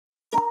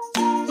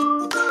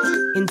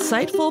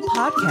Insightful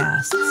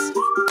podcasts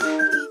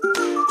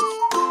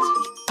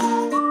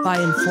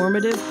by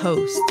informative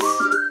hosts.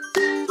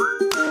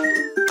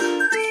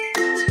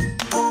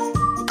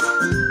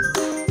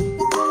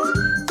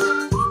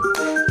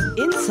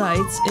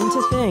 Insights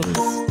into Things,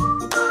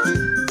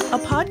 a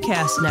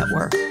podcast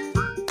network.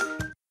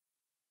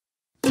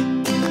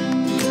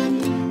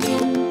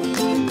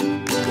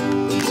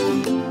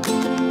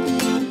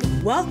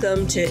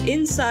 Welcome to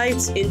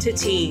Insights into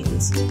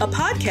Teens, a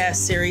podcast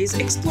series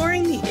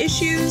exploring the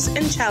issues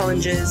and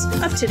challenges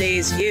of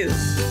today's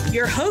youth.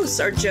 Your hosts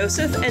are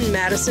Joseph and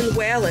Madison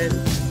Whalen,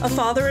 a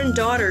father and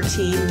daughter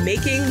team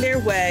making their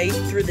way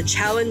through the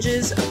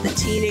challenges of the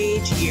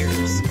teenage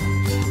years.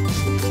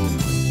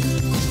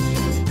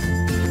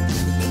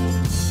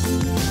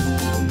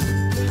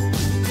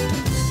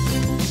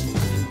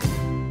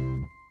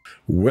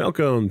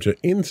 Welcome to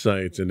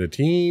Insights into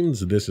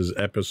Teens. This is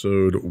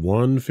episode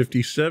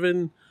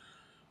 157,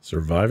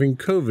 Surviving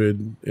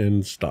COVID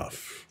and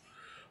Stuff.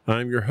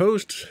 I'm your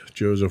host,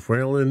 Joseph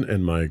Whalen,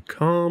 and my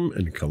calm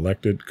and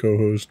collected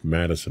co-host,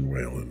 Madison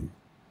Whalen.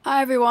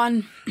 Hi,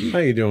 everyone. How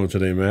you doing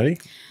today, Maddie?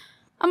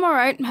 I'm all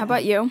right. How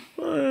about you?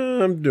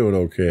 I'm doing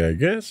okay, I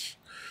guess.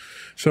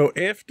 So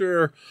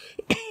after,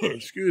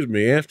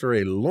 after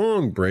a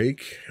long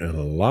break and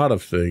a lot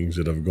of things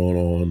that have gone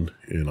on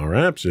in our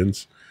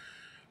absence,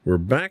 we're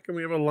back and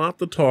we have a lot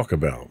to talk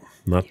about,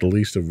 not the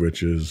least of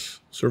which is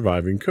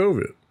surviving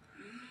COVID.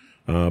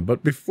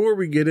 But before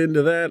we get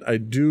into that, I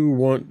do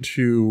want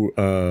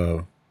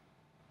to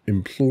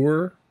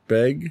implore,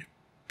 beg,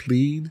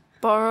 plead.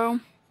 Borrow?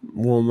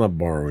 Well, I'm not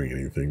borrowing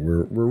anything.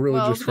 We're really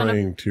just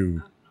trying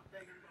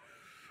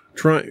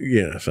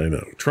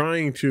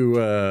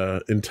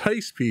to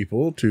entice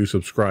people to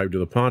subscribe to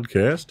the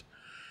podcast.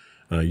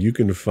 You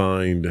can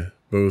find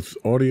both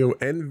audio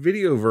and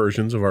video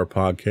versions of our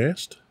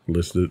podcast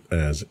listed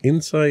as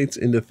Insights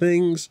into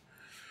Things,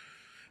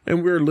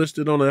 and we're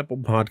listed on Apple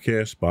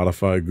Podcasts,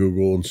 Spotify,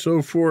 Google, and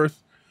so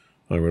forth.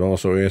 I would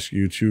also ask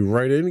you to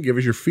write in, give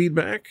us your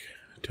feedback,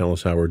 tell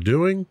us how we're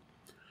doing,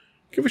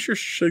 give us your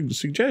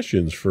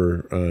suggestions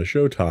for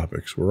show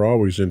topics. We're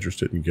always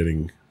interested in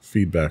getting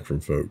feedback from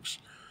folks.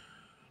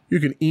 You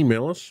can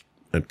email us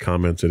at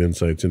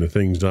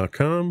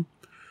comments@insightsintothings.com.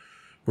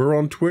 We're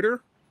on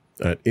Twitter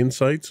at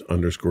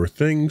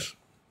insights_things.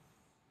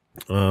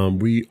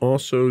 We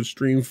also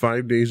stream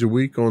 5 days a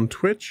week on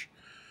Twitch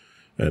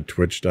at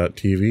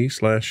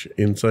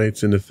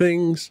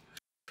twitch.tv/insightsintothings.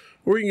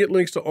 Or you can get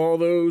links to all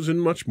those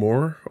and much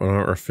more on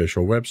our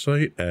official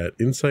website at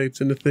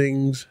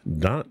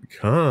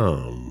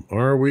insightsintothings.com.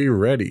 Are we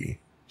ready?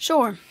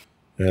 Sure.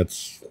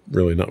 That's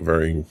really not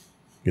very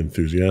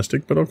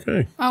enthusiastic, but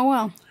okay. Oh,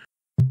 well.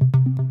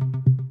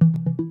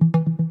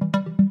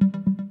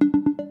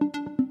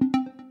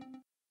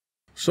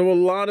 So a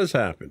lot has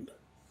happened.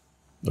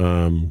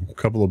 A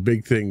couple of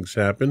big things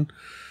happened.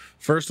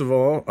 First of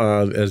all,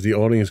 as the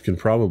audience can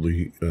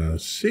probably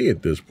see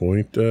at this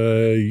point,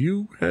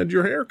 you had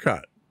your hair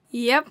cut.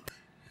 Yep.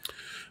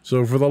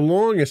 So for the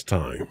longest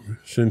time,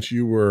 since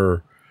you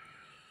were,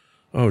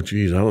 I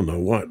don't know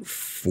what,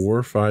 4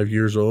 or 5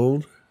 years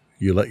old,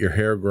 you let your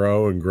hair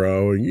grow, and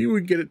you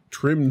would get it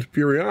trimmed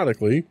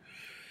periodically.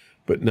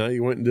 But now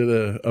you went and did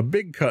a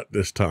big cut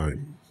this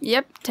time.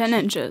 Yep, 10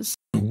 inches.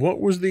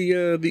 What was the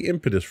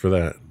impetus for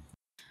that?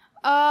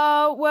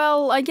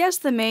 Well, I guess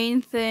the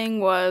main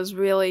thing was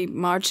really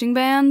marching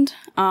band.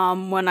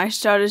 When I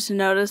started to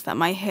notice that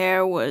my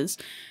hair was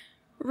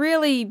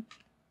really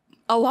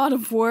a lot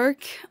of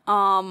work,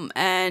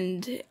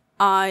 and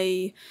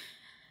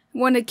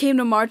when it came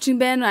to marching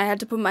band, I had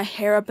to put my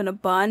hair up in a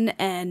bun,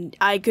 and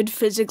I could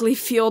physically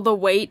feel the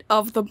weight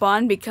of the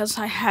bun because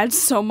I had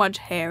so much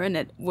hair and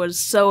it was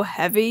so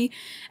heavy,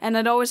 and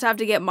I'd always have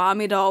to get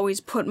mommy to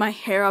always put my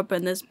hair up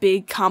in this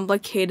big,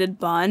 complicated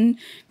bun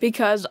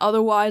because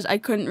otherwise I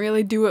couldn't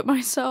really do it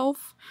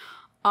myself.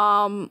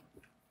 I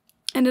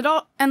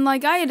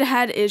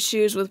had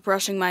issues with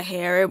brushing my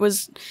hair. It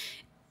was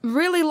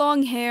really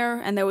long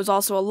hair, and there was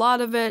also a lot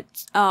of it,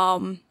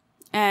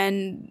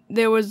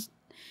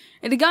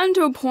 it had gotten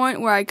to a point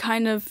where I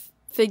kind of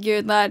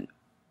figured that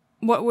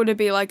what would it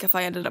be like if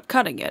I ended up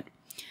cutting it?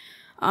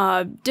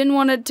 Didn't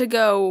want it to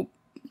go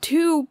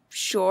too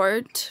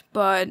short,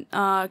 but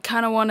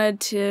kind of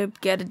wanted to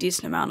get a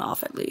decent amount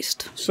off at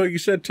least. So you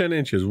said 10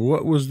 inches.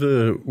 Why was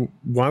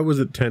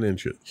it 10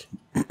 inches?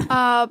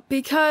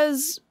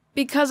 Because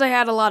I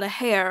had a lot of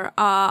hair,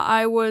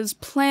 I was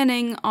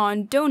planning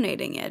on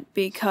donating it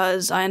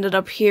because I ended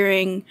up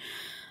hearing,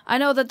 I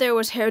know that there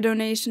was hair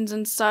donations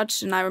and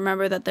such, and I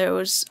remember that there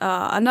was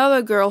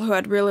another girl who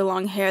had really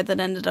long hair that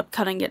ended up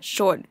cutting it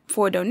short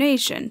for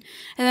donation.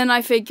 And then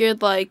I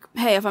figured,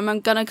 hey, if I'm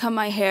gonna cut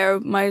my hair,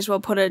 might as well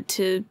put it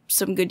to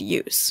some good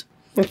use.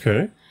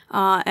 Okay.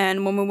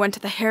 And when we went to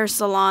the hair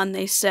salon,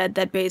 they said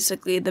that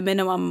basically the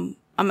minimum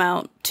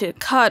amount to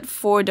cut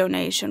for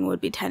donation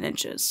would be 10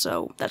 inches,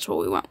 so that's what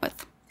we went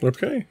with.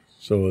 Okay.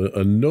 So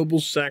a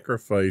noble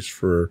sacrifice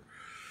for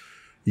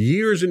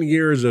years and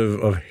years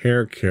of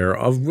hair care,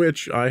 of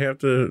which I have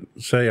to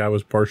say I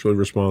was partially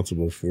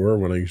responsible for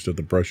when I used to have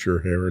to brush your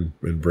hair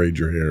and braid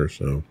your hair.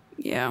 So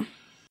Yeah.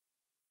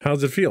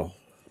 how's it feel?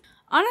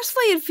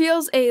 Honestly, it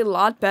feels a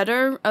lot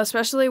better,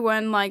 especially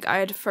when, like, I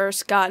had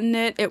first gotten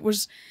it. It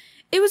was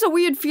a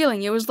weird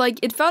feeling. It was like,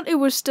 it felt it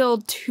was still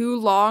too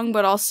long,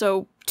 but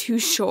also too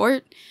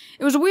short.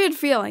 It was a weird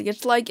feeling.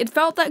 It's like, it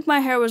felt like my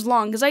hair was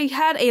long, because I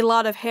had a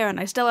lot of hair, and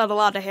I still had a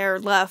lot of hair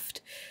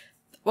left.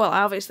 Well,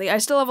 obviously, I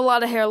still have a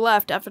lot of hair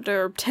left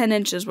after 10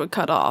 inches were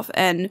cut off,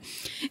 and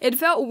it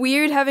felt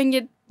weird having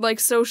it, like,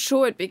 so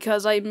short,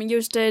 because I'm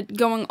used to it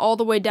going all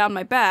the way down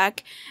my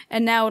back,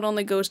 and now it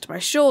only goes to my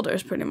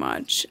shoulders, pretty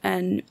much.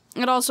 And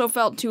it also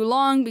felt too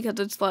long, because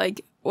it's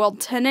like, well,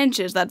 10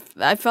 inches, that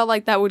I felt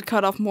like that would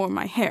cut off more of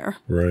my hair.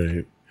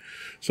 Right.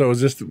 So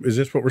is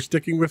this what we're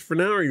sticking with for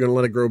now, or are you going to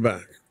let it grow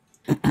back?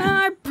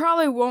 I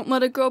probably won't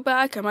let it grow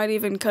back. I might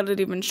even cut it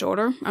even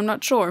shorter. I'm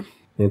not sure.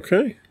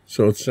 Okay.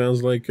 So it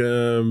sounds like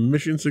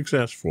mission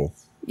successful.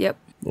 Yep.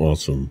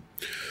 Awesome.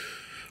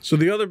 So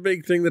the other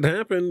big thing that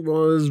happened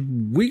was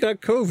we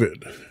got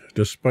COVID,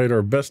 despite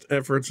our best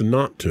efforts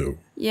not to.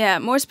 Yeah,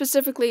 more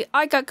specifically,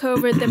 I got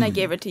COVID, then I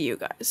gave it to you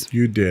guys.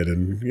 You did,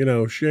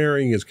 and,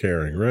 sharing is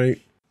caring,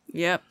 right?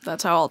 Yep,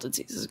 that's how all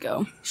diseases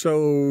go. So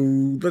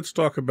let's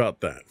talk about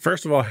that.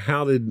 First of all,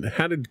 how did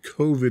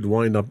COVID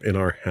wind up in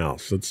our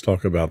house? Let's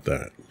talk about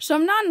that. So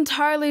I'm not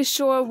entirely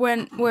sure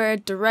where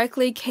it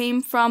directly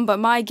came from, but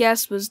my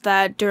guess was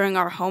that during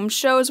our home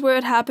shows where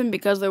it happened,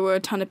 because there were a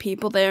ton of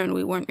people there and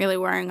we weren't really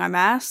wearing our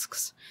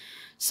masks.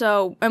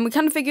 So, and we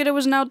kind of figured it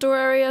was an outdoor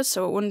area,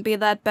 so it wouldn't be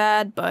that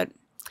bad, but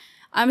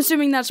I'm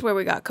assuming that's where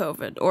we got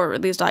COVID, or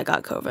at least I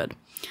got COVID.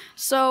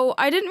 So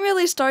I didn't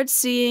really start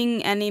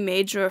seeing any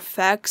major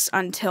effects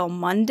until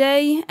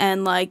Monday,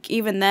 and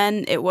even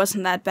then it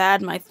wasn't that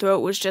bad. My throat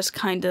was just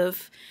kind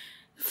of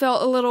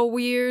felt a little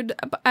weird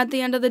at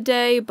the end of the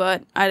day,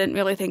 but I didn't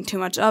really think too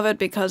much of it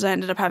because I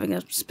ended up having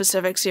a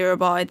specific cereal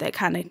bar that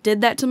kind of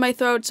did that to my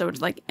throat, so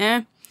it's like,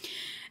 eh.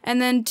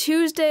 And then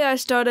Tuesday I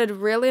started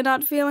really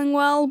not feeling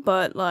well,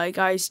 but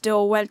I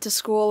still went to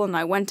school and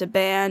I went to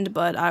band,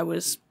 but I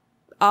was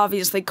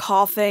obviously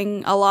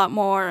coughing a lot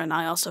more, and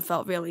I also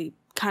felt really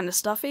kind of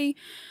stuffy,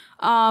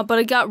 but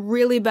it got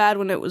really bad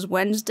when it was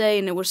Wednesday,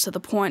 and it was to the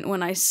point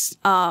when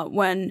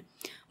when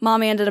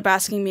Mommy ended up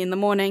asking me in the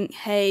morning,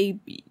 hey,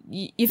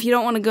 if you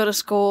don't want to go to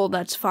school,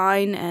 that's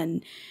fine,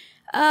 and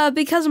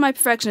because of my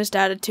perfectionist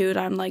attitude,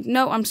 I'm like,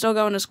 no, I'm still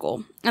going to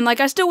school, and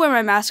I still wear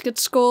my mask at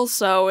school,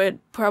 so it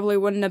probably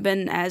wouldn't have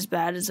been as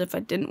bad as if I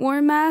didn't wear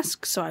a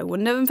mask, so I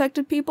wouldn't have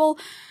infected people.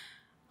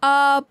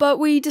 But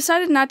we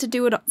decided not to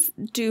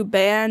do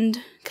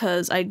band,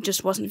 because I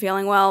just wasn't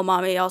feeling well.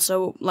 Mommy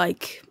also,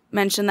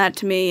 mentioned that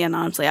to me, and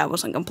honestly, I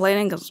wasn't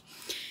complaining, because,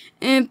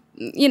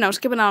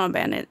 skipping out on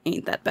band, it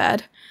ain't that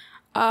bad.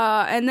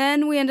 And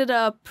then we ended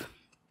up,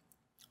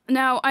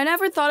 now, I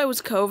never thought it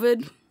was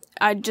COVID.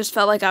 I just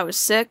felt like I was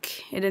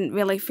sick. It didn't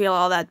really feel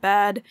all that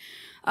bad.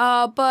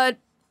 But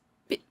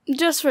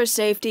just for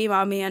safety,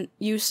 Mommy, and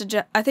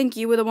I think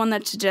you were the one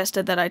that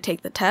suggested that I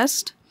take the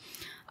test.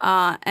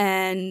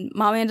 And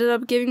Mommy ended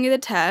up giving me the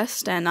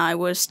test, and I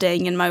was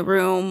staying in my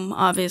room,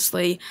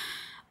 obviously.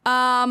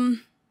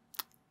 And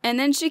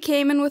then she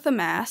came in with a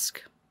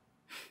mask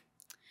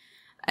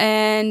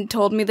and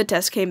told me the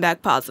test came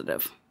back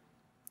positive.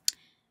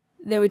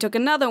 Then we took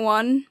another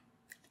one,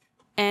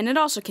 and it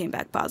also came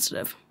back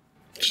positive.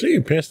 See,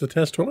 you passed the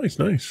test twice.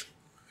 Nice.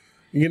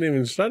 You didn't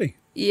even study.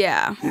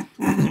 Yeah.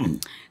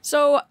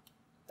 So,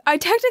 I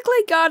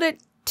technically got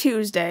it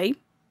Tuesday.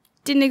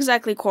 Didn't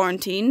exactly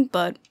quarantine,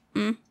 but...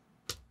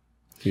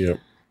 Yep.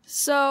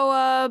 So,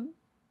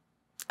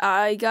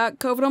 I got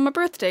COVID on my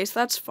birthday, so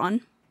that's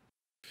fun.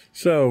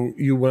 So,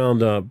 you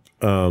wound up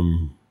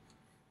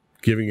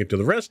giving it to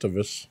the rest of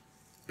us,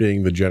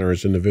 being the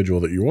generous individual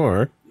that you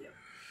are.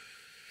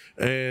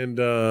 Yeah. And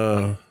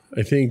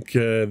I think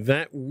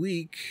that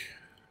week,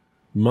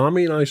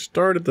 Mommy and I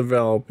started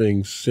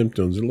developing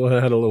symptoms.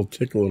 Had a little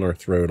tickle in our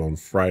throat on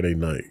Friday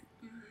night.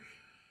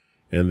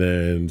 And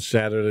then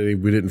Saturday,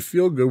 we didn't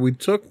feel good. We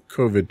took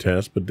COVID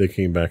tests, but they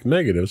came back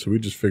negative. So we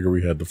just figured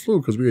we had the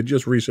flu because we had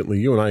just recently,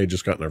 you and I had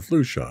just gotten our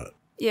flu shot.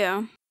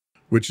 Yeah.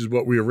 Which is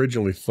what we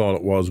originally thought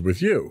it was with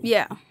you.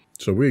 Yeah.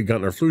 So we had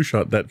gotten our flu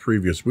shot that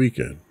previous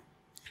weekend.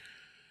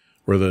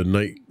 Or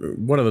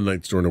one of the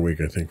nights during the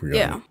week, I think we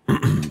got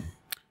it.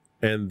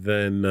 And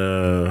then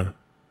the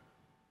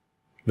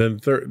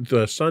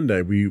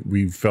Sunday,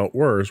 we felt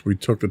worse. We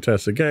took the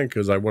test again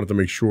because I wanted to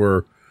make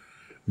sure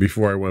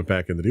before I went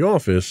back into the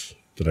office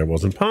that I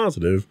wasn't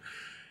positive,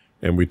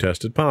 and we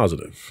tested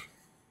positive.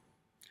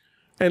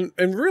 And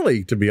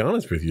really, to be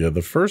honest with you,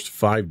 the first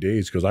 5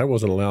 days, because I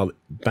wasn't allowed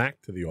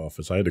back to the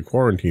office, I had to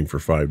quarantine for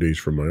 5 days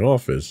from my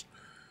office.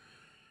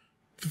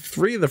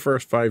 3 of the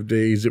first 5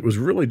 days, it was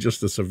really just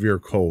the severe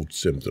cold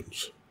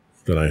symptoms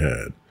that I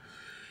had.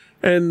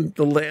 And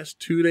the last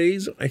 2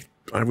 days,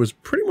 I was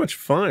pretty much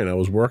fine. I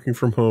was working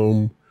from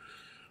home.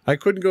 I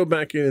couldn't go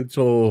back in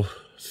until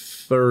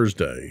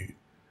Thursday.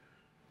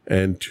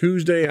 And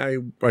Tuesday,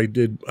 I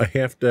did a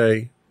half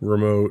day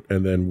remote,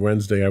 and then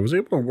Wednesday I was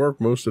able to work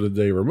most of the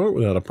day remote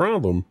without a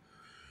problem.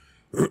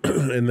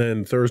 And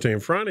then Thursday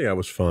and Friday I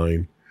was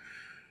fine.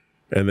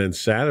 And then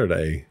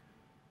Saturday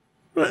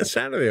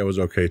I was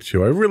okay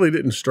too. I really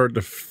didn't start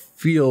to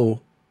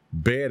feel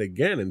bad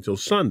again until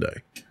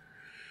Sunday.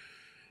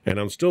 And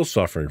I'm still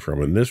suffering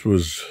from it. And this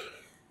was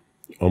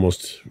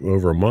almost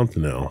over a month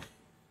now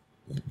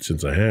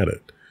since I had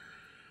it.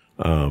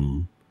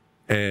 And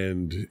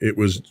it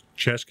was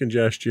chest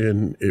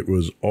congestion. It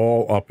was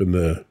all up in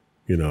the,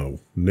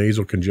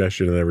 nasal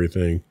congestion and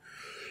everything.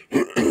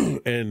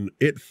 And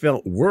it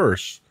felt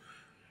worse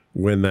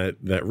when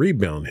that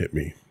rebound hit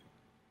me.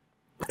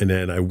 And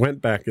then I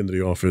went back into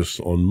the office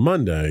on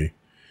Monday,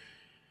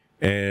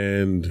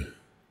 and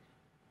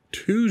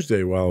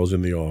Tuesday while I was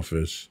in the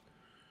office,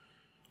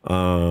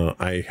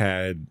 I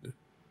had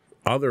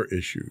other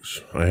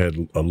issues. I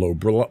had a low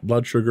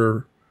blood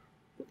sugar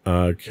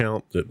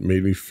count that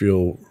made me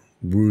feel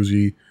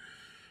woozy.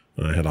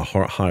 I had a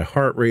high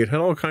heart rate, had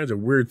all kinds of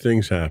weird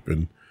things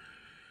happen.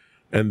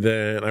 And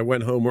then I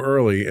went home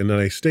early, and then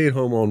I stayed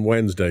home on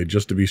Wednesday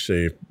just to be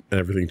safe.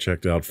 Everything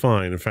checked out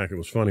fine. In fact, it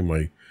was funny.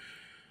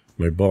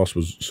 My boss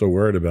was so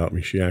worried about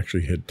me, she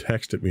actually had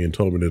texted me and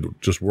told me to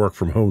just work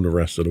from home the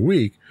rest of the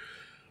week.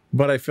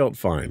 But I felt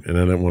fine, and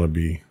I didn't want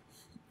to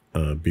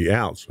be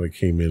out, so I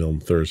came in on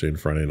Thursday and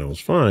Friday, and I was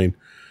fine.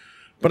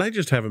 But I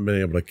just haven't been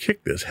able to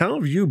kick this. How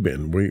have you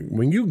been?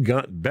 When you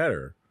got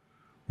better,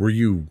 were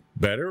you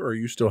better, or are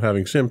you still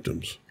having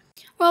symptoms?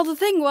 Well, the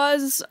thing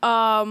was,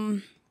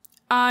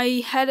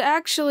 I had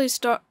actually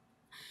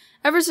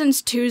ever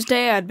since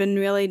Tuesday, I'd been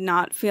really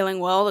not feeling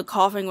well. The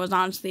coughing was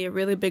honestly a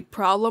really big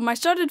problem. I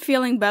started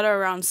feeling better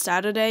around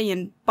Saturday,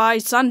 and by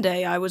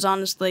Sunday, I was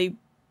honestly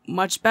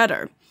much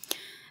better.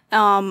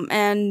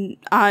 And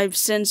I've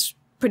since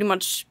pretty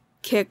much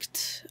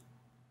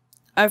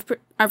I've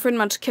pretty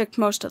much kicked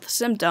most of the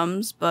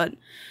symptoms, but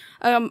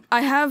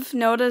I have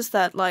noticed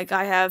that,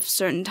 I have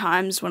certain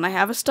times when I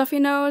have a stuffy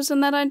nose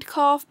and that I'd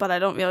cough, but I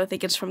don't really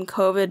think it's from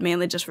COVID,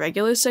 mainly just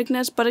regular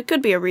sickness, but it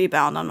could be a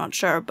rebound, I'm not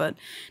sure, but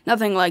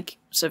nothing,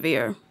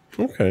 severe.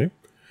 Okay.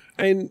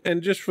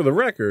 And just for the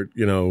record,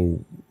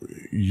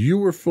 you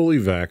were fully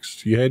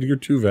vaxxed. You had your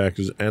 2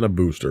 vaxes and a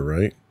booster,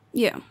 right?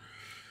 Yeah.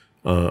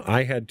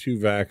 I had 2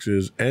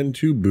 vaxes and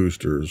 2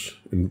 boosters,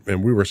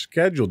 and we were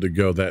scheduled to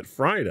go that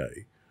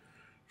Friday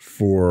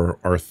for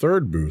our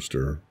 3rd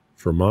booster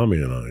for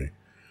Mommy and I.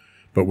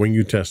 But when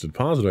you tested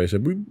positive, I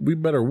said, we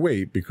better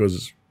wait,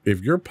 because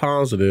if you're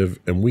positive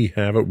and we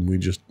have it and we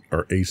just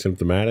are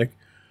asymptomatic,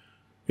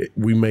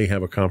 we may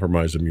have a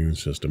compromised immune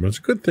system. And it's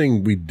a good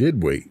thing we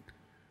did wait,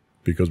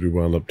 because we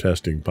wound up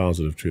testing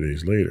positive 2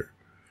 days later.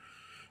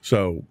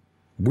 So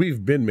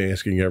we've been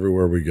masking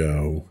everywhere we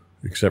go,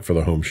 except for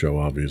the home show,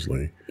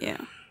 obviously.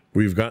 Yeah.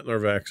 We've gotten our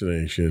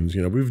vaccinations.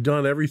 We've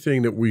done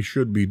everything that we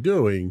should be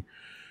doing.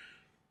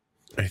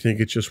 I think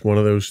it's just one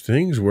of those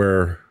things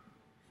where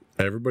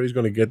everybody's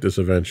going to get this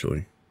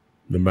eventually,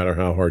 no matter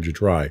how hard you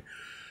try.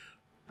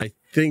 I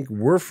think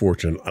we're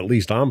fortunate, at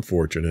least I'm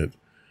fortunate,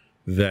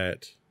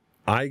 that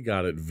I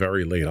got it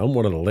very late. I'm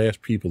one of the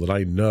last people that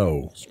I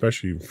know,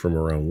 especially from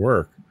around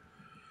work.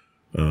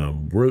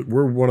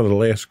 We're one of the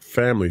last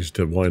families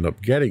to wind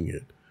up getting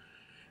it.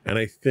 And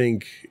I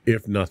think,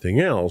 if nothing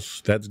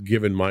else, that's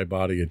given my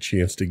body a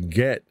chance to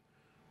get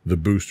the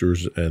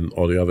boosters and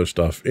all the other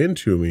stuff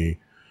into me.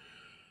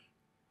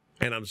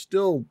 And I'm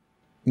still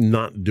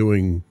not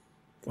doing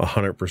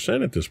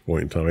 100% at this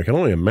point in time. I can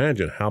only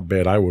imagine how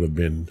bad I would have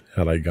been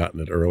had I gotten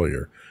it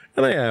earlier.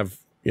 And I have,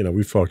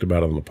 we've talked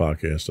about it on the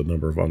podcast, a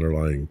number of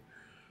underlying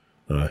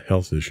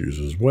health issues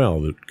as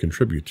well that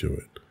contribute to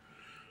it.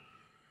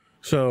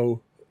 So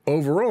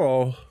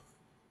overall,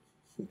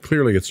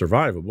 clearly it's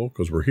survivable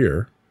because we're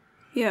here.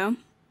 Yeah.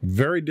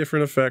 Very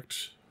different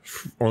effect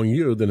on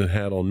you than it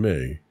had on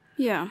me.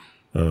 Yeah.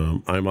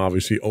 I'm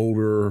obviously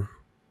older,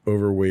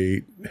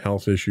 overweight,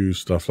 health issues,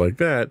 stuff like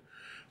that.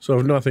 So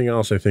if nothing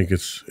else, I think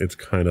it's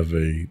kind of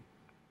a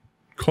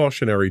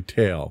cautionary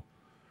tale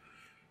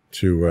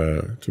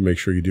to make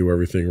sure you do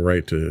everything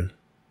right to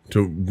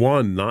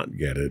one, not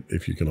get it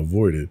if you can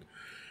avoid it,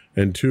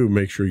 and 2,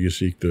 make sure you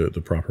seek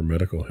the proper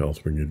medical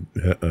health when you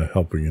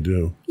help when you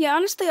do. Yeah,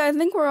 honestly, I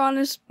think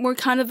we're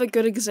kind of a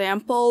good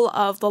example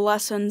of the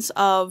lessons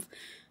of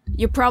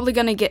you're probably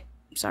gonna get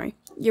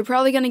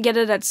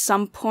it at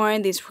some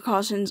point. These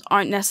precautions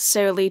aren't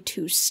necessarily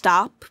to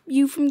stop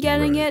you from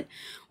getting it.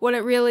 What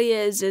it really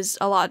is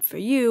a lot for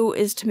you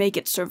is to make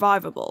it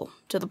survivable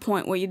to the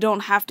point where you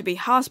don't have to be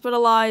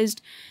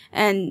hospitalized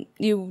and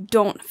you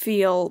don't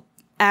feel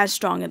as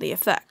strong of the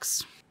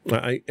effects.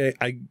 I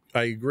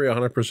agree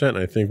 100%.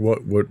 I think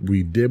what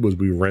we did was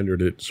we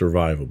rendered it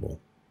survivable.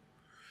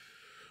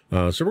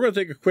 So we're going to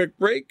take a quick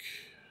break,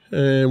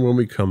 and when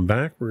we come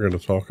back, we're going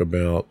to talk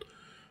about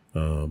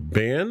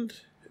band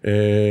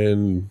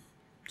and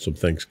some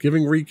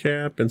Thanksgiving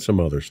recap and some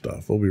other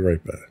stuff. We'll be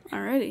right back.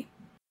 Alrighty.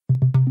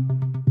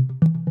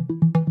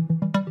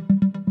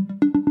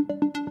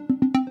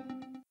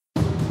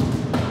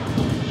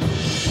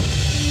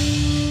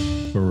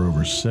 For over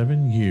over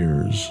 7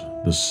 years,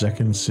 the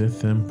Second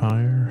Sith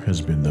Empire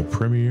has been the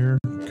premier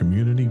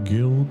community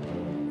guild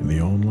in the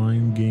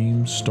online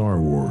game Star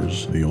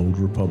Wars: The Old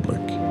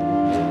Republic.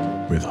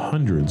 With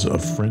hundreds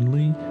of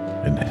friendly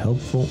and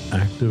helpful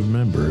active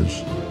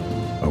members,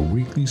 a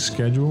weekly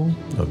schedule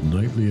of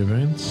nightly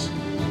events,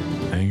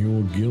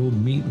 annual guild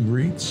meet and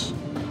greets,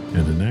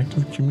 and an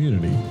active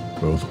community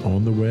both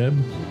on the web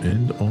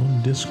and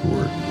on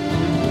Discord.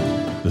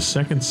 The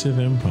Second Sith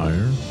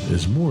Empire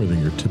is more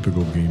than your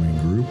typical gaming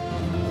group.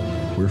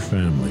 We're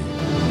family.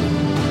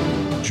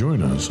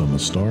 Join us on the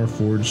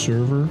Starforge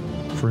server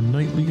for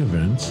nightly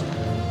events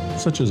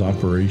such as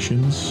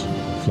operations,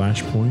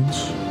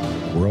 flashpoints,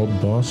 world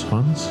boss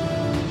hunts,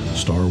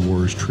 Star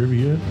Wars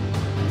trivia,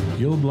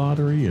 guild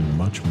lottery, and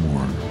much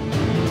more.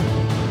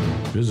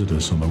 Visit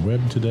us on the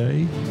web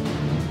today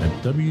at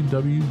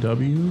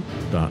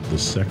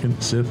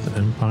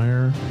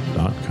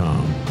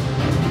www.thesecondsithempire.com.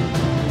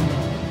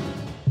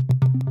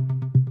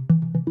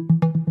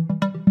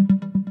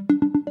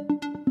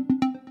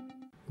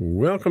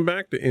 Welcome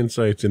back to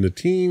Insights into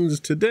Teens.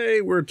 Today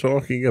we're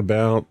talking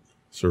about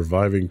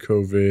surviving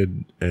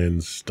COVID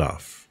and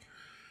stuff.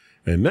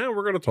 And now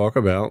we're going to talk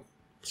about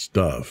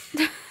stuff.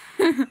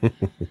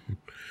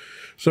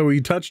 So we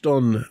touched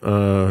on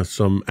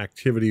some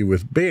activity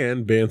with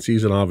band. Band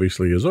season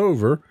obviously is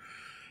over.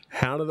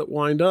 How did it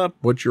wind up?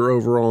 What's your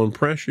overall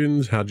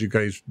impressions? How'd you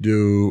guys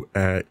do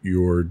at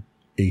your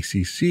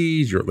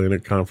ACCs, your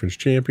Atlantic Conference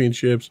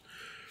Championships?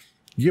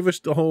 Give us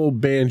the whole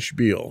band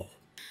spiel.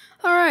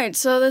 All right,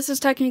 so this is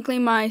technically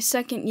my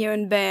second year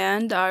in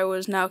band. I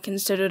was now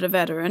considered a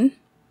veteran.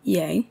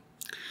 Yay.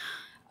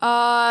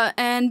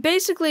 And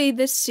basically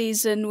this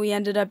season we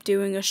ended up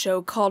doing a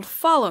show called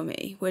Follow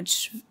Me,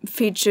 which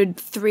featured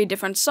 3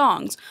 different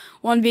songs.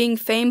 1 being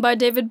Fame by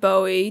David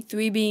Bowie,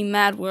 3 being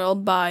Mad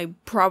World by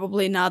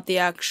probably not the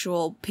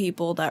actual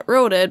people that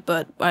wrote it,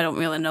 but I don't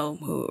really know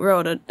who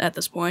wrote it at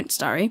this point,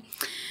 sorry.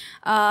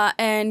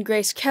 And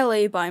Grace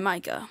Kelly by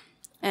Micah.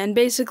 And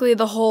basically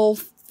the whole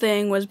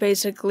thing was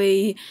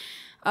basically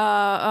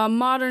a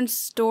modern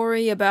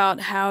story about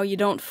how you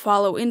don't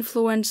follow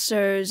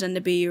influencers and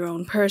to be your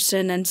own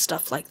person and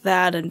stuff like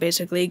that, and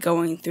basically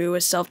going through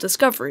a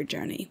self-discovery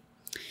journey.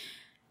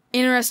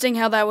 Interesting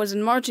how that was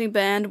in marching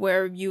band,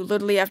 where you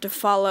literally have to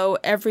follow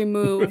every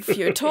move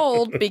you're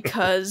told,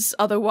 because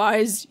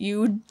otherwise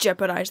you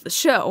jeopardize the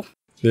show.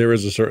 There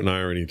is a certain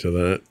irony to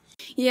that.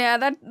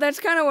 Yeah, that's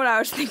kind of what I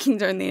was thinking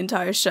during the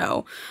entire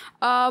show.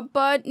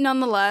 But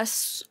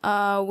nonetheless,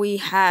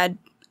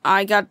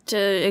 I got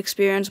to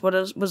experience what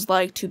it was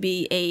like to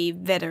be a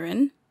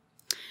veteran.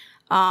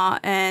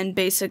 And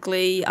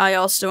basically, I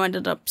also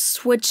ended up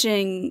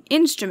switching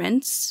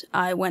instruments.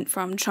 I went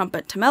from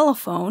trumpet to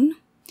mellophone,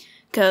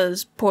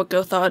 because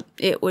Porco thought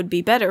it would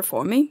be better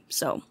for me,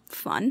 so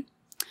fun.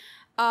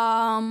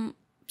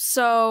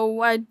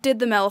 So I did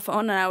the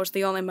mellophone, and I was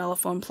the only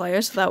mellophone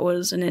player, so that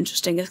was an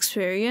interesting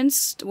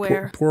experience.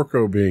 Where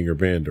Porco being your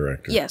band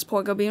director. Yes,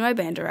 Porco being my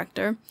band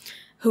director,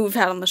 who we've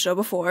had on the show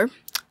before.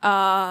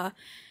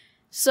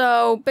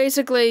 So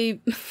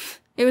basically,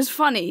 it was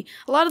funny.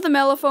 A lot of the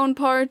mellophone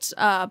parts,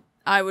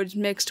 I was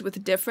mixed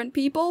with different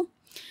people.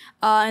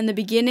 In the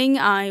beginning,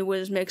 I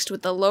was mixed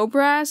with the low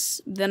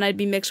brass, then I'd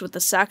be mixed with the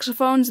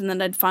saxophones, and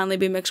then I'd finally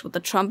be mixed with the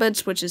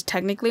trumpets, which is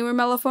technically where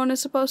mellophone is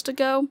supposed to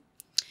go.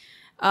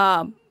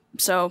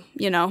 So,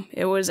 you know,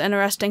 it was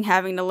interesting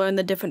having to learn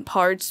the different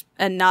parts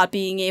and not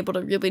being able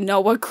to really know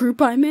what group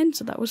I'm in,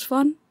 so that was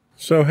fun.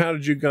 So how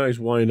did you guys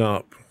wind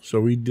up? So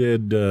we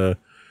did,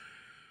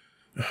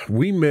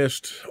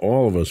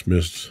 all of us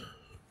missed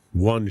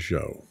one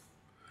show.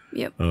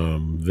 Yep.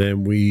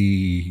 Then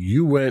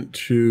you went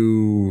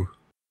to,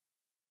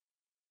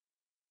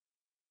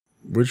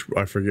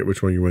 I forget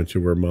which one you went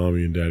to, where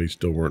Mommy and Daddy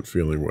still weren't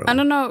feeling well. I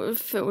don't know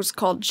if it was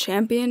called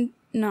Champion.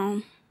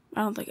 No,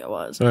 I don't think it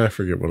was. I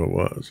forget what it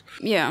was.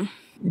 Yeah.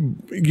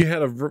 You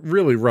had a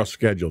really rough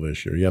schedule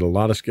this year. You had a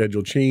lot of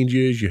schedule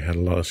changes. You had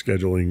a lot of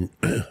scheduling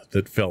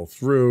that fell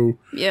through.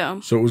 Yeah.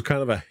 So it was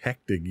kind of a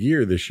hectic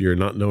year this year,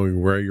 not knowing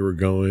where you were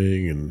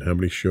going and how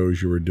many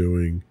shows you were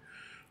doing.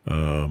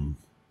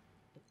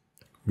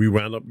 We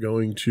wound up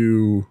going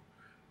to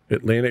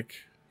Atlantic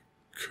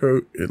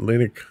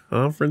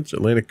Conference,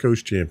 Atlantic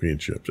Coast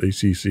Championships,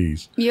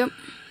 ACCs. Yep.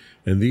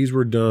 And these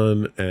were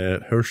done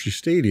at Hershey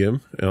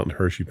Stadium out in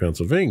Hershey,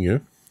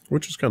 Pennsylvania,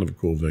 which is kind of a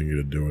cool venue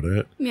to do it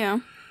at. Yeah.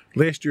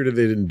 Last year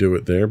they didn't do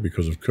it there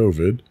because of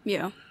COVID.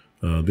 Yeah.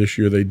 This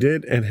year they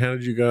did. And how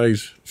did you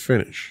guys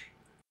finish?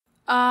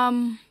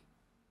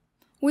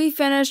 We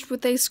finished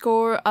with a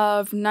score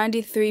of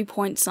 93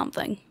 point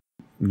something.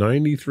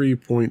 93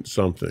 point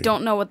something.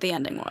 Don't know what the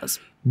ending was.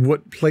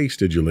 What place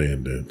did you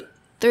land in?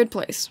 3rd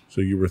place.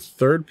 So you were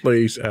 3rd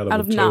place out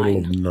of a total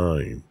of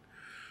 9.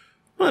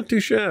 Not too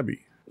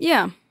shabby.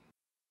 Yeah.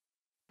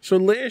 So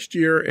last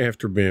year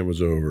after band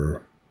was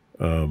over,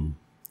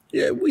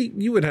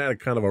 you had a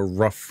kind of a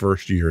rough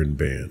first year in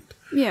band.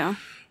 Yeah.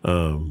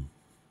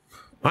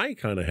 I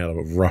kind of had a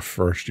rough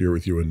first year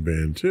with you in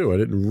band too. I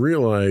didn't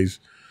realize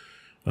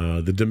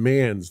the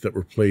demands that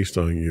were placed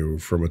on you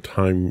from a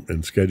time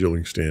and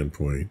scheduling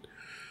standpoint,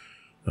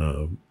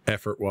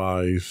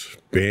 effort-wise,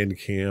 band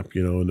camp,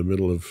 in the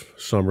middle of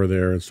summer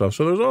there and stuff.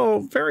 So there's all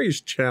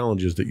various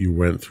challenges that you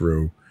went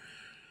through.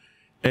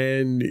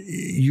 And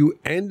you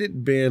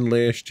ended band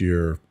last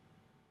year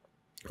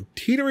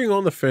teetering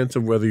on the fence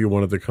of whether you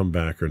wanted to come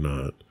back or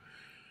not.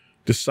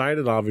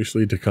 Decided,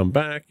 obviously, to come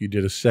back. You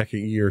did a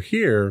second year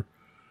here.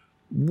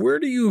 Where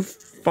do you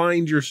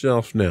find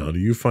yourself now? Do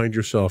you find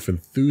yourself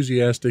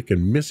enthusiastic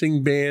and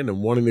missing band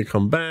and wanting to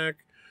come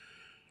back?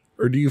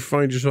 Or do you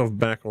find yourself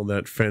back on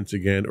that fence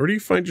again? Or do you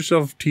find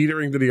yourself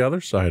teetering to the other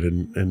side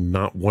and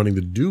not wanting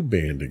to do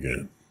band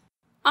again?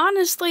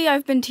 Honestly,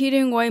 I've been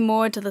teetering way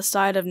more to the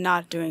side of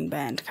not doing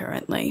band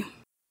currently.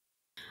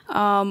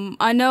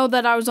 I know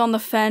that I was on the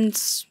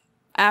fence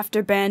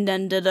after band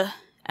ended,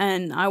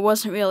 and I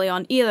wasn't really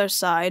on either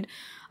side.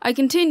 I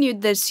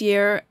continued this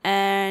year,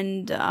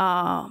 and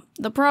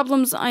the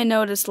problems I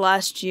noticed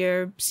last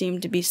year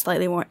seemed to be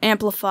slightly more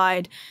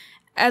amplified,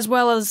 as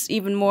well as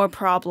even more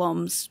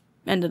problems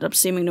ended up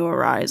seeming to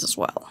arise as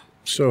well.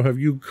 So have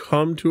you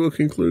come to a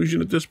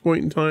conclusion at this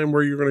point in time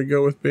where you're going to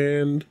go with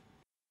band?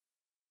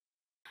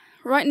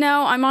 Right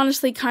now, I'm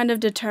honestly kind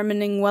of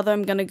determining whether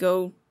I'm going to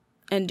go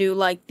and do,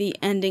 like, the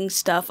ending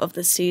stuff of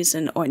the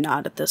season or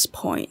not at this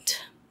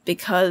point.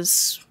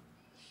 Because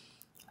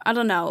I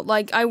don't know,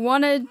 like,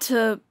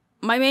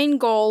 my main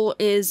goal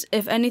is,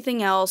 if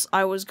anything else,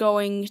 I was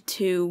going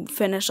to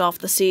finish off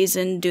the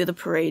season, do the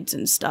parades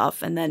and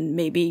stuff, and then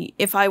maybe,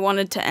 if I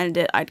wanted to end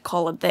it, I'd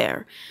call it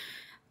there.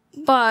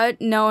 But,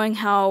 knowing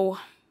how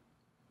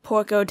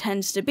Porco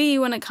tends to be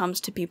when it comes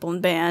to people in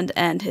band,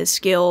 and his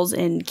skills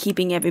in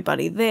keeping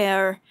everybody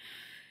there,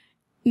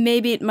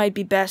 maybe it might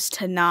be best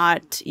to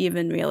not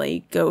even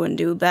really go and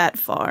do that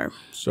far.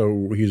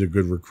 So he's a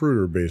good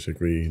recruiter,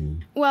 basically.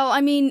 Well, I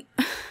mean,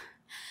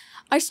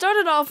 I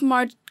started off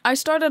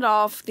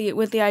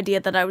with the idea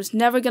that I was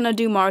never gonna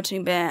do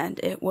marching band.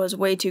 It was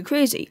way too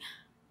crazy.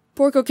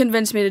 Porco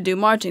convinced me to do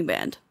marching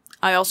band.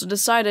 I also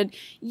decided,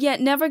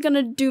 never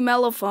gonna do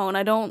mellophone.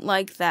 I don't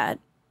like that.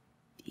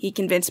 He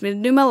convinced me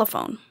to do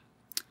mellophone.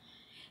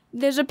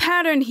 There's a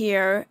pattern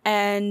here,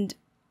 and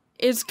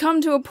it's come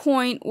to a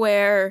point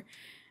where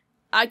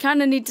I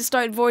kind of need to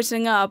start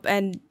voicing up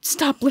and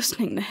stop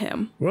listening to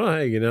him. Well,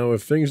 hey,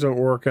 if things don't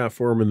work out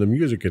for him in the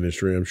music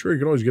industry, I'm sure he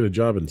can always get a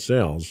job in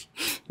sales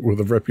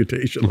with a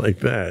reputation like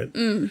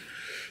that.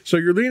 So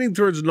you're leaning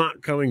towards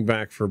not coming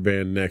back for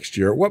band next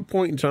year. At what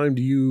point in time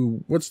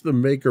what's the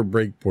make or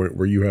break point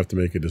where you have to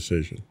make a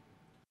decision?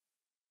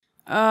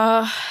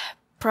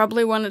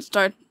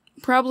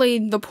 Probably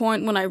the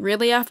point when I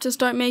really have to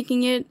start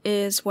making it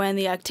is when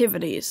the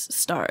activities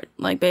start.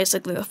 Like,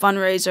 basically the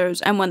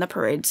fundraisers and when the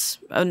parades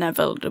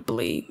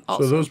inevitably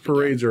also So those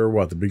parades begin. are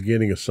what, the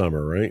beginning of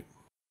summer, right?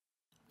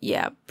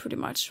 Yeah, pretty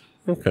much.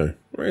 Okay.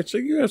 All right, so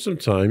you have some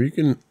time. You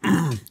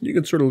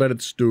can sort of let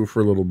it stew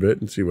for a little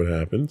bit and see what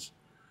happens.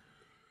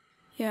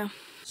 Yeah.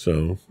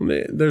 So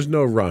there's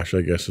no rush,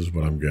 I guess, is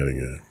what I'm getting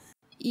at.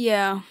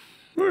 Yeah.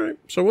 All right,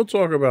 so we'll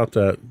talk about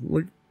that,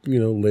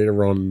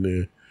 later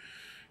on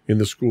in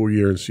the school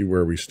year and see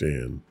where we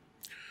stand.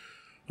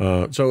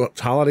 So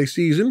it's holiday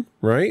season,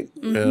 right?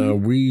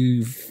 Mm-hmm.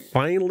 We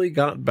finally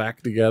got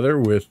back together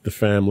with the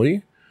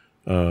family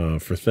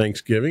for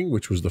Thanksgiving,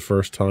 which was the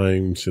first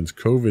time since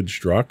COVID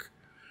struck.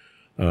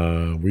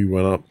 We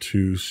went up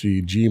to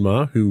see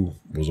Jima, who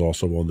was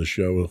also on the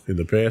show in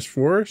the past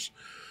for us.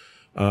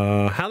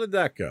 How did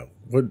that go?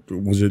 What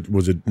was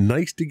it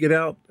nice to get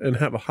out and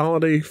have a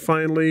holiday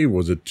finally?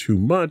 Was it too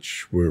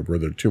much? Were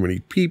there too many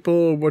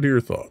people? What are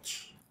your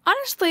thoughts?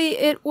 Honestly,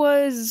 it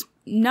was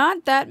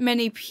not that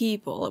many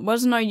people. It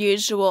wasn't our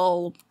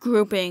usual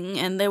grouping,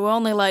 and there were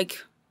only,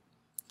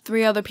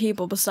 3 other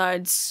people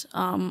besides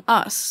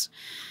us.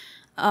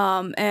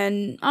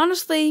 And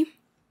honestly,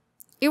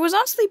 it was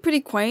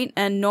pretty quaint,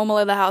 and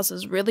normally the house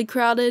is really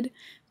crowded.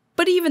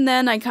 But even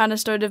then, I kind of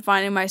started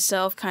finding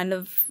myself kind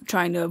of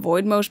trying to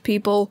avoid most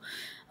people.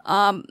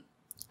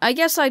 I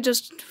guess I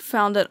just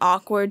found it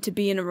awkward to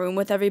be in a room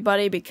with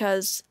everybody,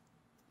 because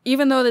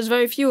even though there's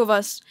very few of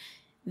us,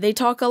 they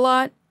talk a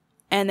lot,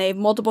 and they have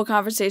multiple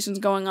conversations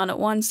going on at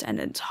once, and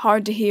it's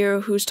hard to hear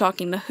who's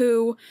talking to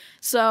who,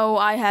 so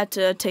I had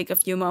to take a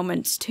few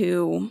moments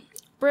to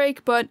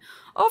break, but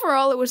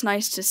overall it was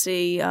nice to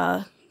see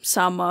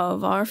some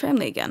of our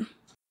family again.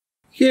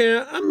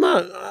 Yeah,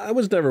 I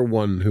was never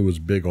one who was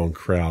big on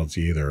crowds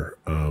either.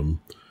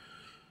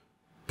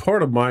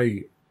 Part of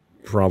my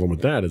problem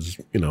with that is,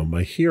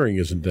 my hearing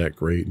isn't that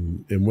great,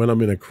 and when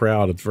I'm in a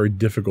crowd, it's very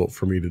difficult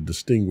for me to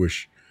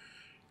distinguish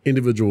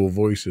individual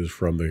voices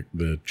from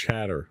the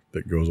chatter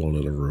that goes on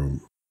in a room.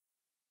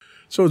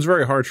 So it's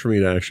very hard for me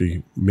to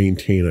actually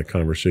maintain a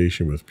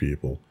conversation with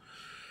people.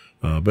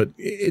 But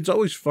it's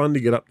always fun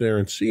to get up there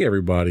and see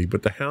everybody,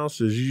 but the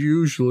house is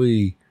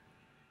usually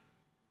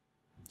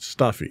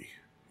stuffy.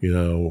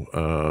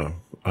 I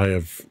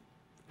have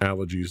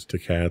allergies to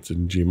cats,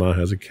 and Jima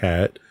has a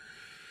cat.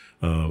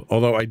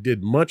 Although I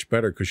did much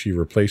better because she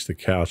replaced the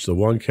couch. The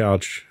one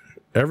couch,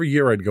 every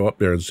year I'd go up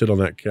there and sit on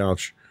that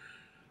couch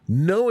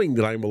knowing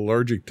that I'm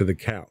allergic to the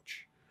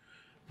couch.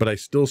 But I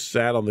still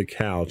sat on the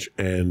couch,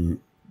 and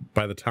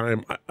by the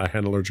time I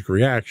had an allergic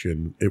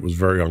reaction, it was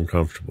very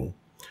uncomfortable.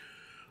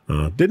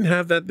 Didn't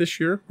have that this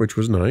year, which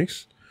was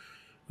nice.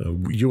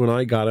 You and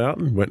I got out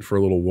and went for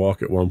a little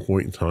walk at one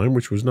point in time,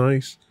 which was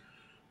nice.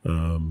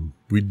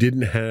 We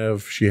didn't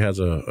have, she has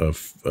a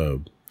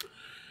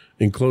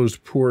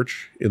enclosed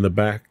porch in the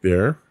back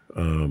there,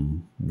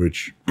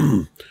 which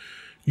she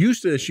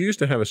used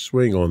to have a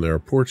swing on there, a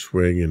porch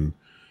swing, and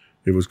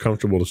it was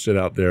comfortable to sit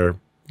out there.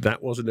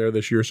 That wasn't there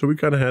this year, so we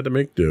kind of had to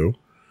make do.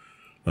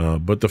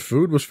 But the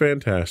food was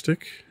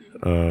fantastic.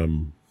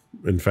 In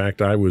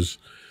fact, I was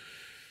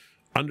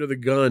under the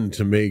gun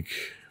to make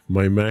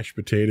my mashed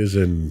potatoes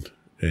and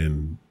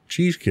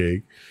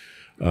cheesecake.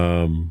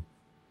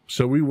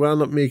 So we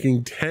wound up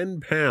making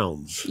 10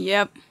 pounds.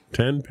 Yep.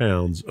 10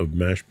 pounds of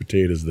mashed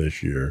potatoes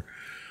this year,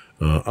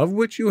 of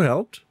which you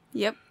helped.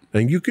 Yep.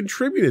 And you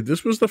contributed.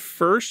 This was the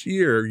first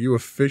year you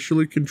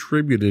officially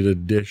contributed a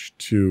dish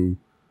to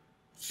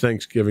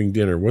Thanksgiving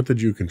dinner. What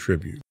did you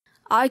contribute?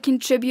 I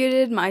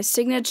contributed my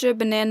signature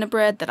banana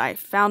bread that I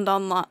found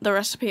on the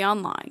recipe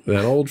online.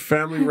 That old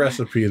family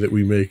recipe that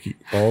we make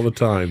all the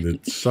time,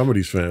 that's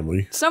somebody's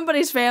family.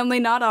 Somebody's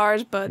family, not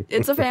ours, but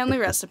it's a family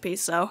recipe,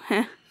 so.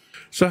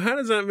 So how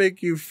does that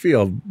make you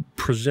feel,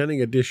 presenting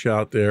a dish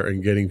out there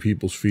and getting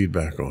people's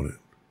feedback on it?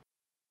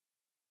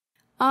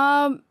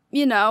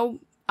 You know,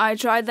 I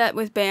tried that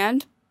with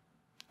band.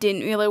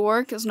 Didn't really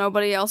work because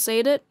nobody else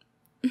ate it.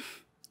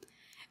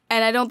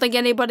 And I don't think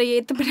anybody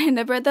ate the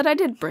banana bread that I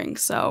did bring,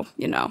 so,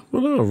 you know.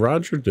 Well, no,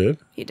 Roger did.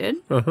 He did?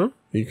 Uh-huh.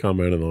 He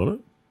commented on it.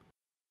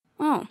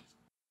 Oh.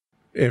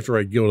 After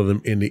I guilted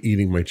him into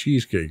eating my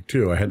cheesecake,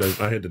 too. I had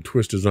to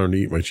twist his arm to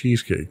eat my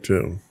cheesecake,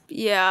 too.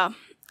 Yeah.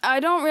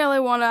 I don't really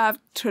want to have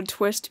to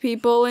twist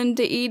people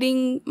into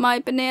eating my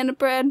banana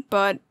bread,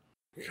 but...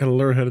 You gotta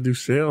learn how to do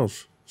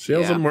sales.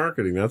 Sales and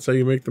marketing. That's how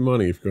you make the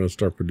money if you're going to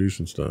start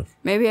producing stuff.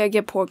 Maybe I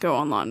get Porco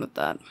online with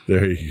that.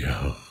 There you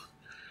go.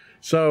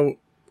 So...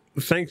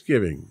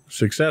 Thanksgiving,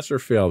 success or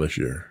fail this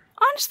year?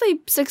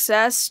 Honestly,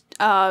 success,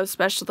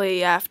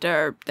 especially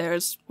after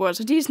was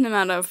a decent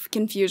amount of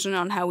confusion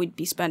on how we'd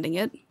be spending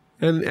it.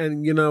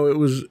 And you know, it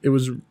was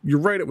you're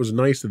right, it was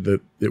nice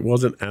that it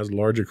wasn't as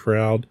large a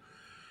crowd.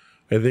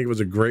 I think it was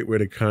a great way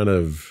to kind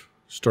of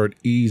start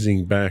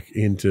easing back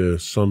into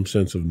some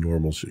sense of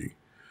normalcy.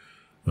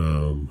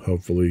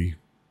 Hopefully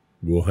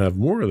we'll have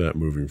more of that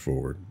moving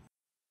forward.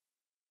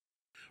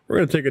 We're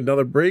going to take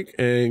another break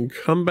and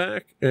come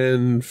back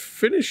and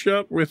finish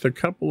up with a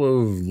couple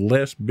of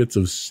last bits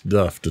of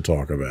stuff to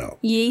talk about.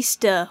 Yay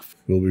stuff.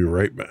 We'll be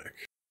right back.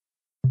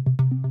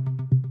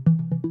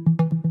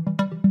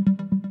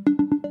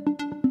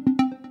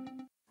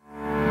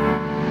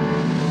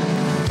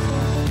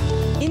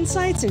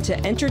 Insights into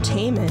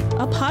Entertainment,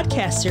 a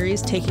podcast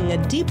series taking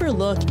a deeper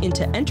look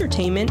into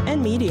entertainment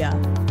and media.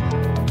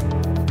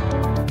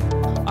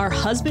 Our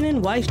husband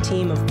and wife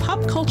team of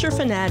pop culture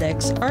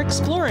fanatics are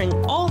exploring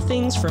all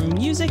things from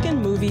music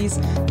and movies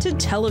to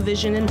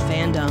television and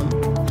fandom.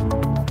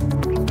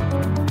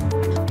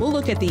 We'll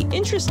look at the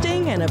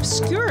interesting and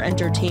obscure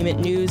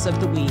entertainment news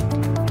of the week.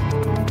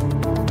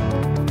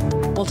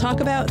 We'll talk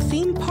about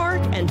theme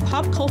park and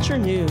pop culture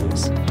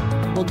news.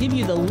 We'll give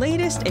you the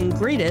latest and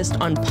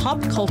greatest on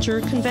pop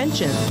culture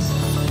conventions.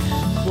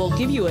 We'll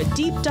give you a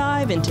deep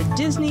dive into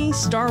Disney,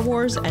 Star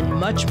Wars, and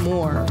much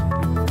more.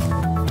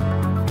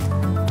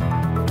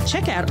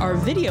 Check out our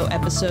video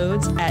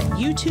episodes at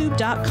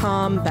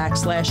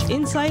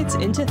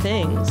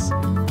youtube.com/insightsintothings.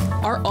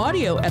 Our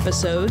audio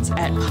episodes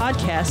at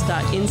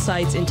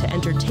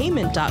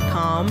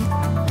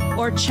podcast.insightsintoentertainment.com,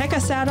 or check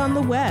us out on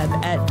the web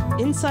at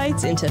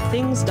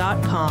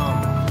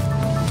insightsintothings.com.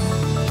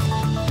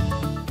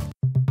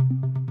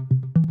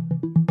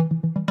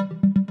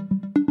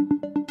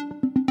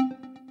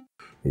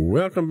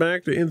 Welcome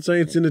back to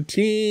Insights into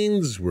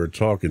Teens. We're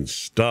talking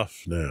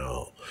stuff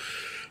now.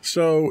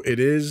 So it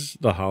is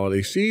the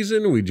holiday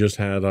season. We just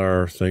had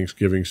our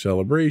Thanksgiving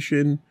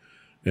celebration,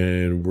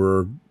 and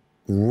we're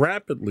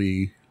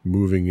rapidly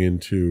moving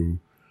into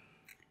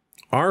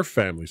our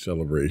family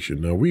celebration.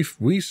 Now,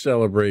 we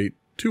celebrate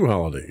two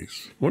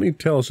holidays. Why don't you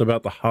tell us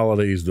about the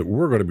holidays that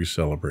we're going to be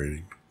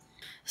celebrating?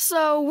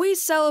 So we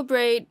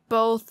celebrate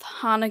both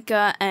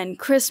Hanukkah and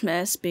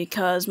Christmas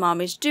because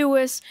Mommy's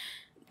Jewish.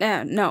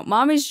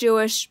 Mommy's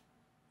Jewish,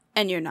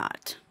 and you're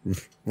not.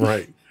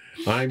 Right.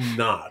 I'm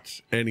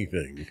not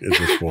anything at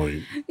this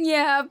point.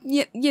 Yeah,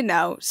 you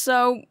know.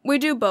 So we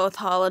do both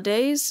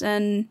holidays,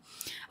 and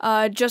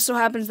just so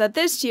happens that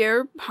this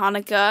year,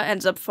 Hanukkah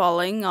ends up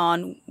falling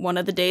on one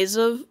of the days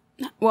of...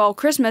 Well,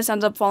 Christmas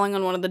ends up falling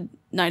on one of the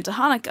nights of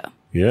Hanukkah.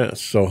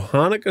 Yes, so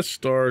Hanukkah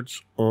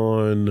starts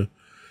on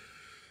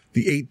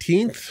the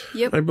 18th,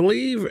 yep, I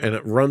believe, and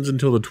it runs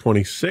until the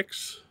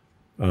 26th.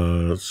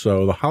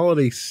 So the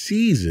holiday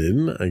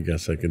season, I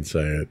guess I can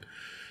say it,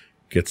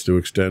 gets to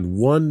extend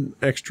one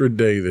extra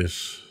day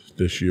this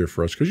year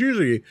for us, because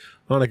usually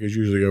Hanukkah is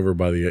usually over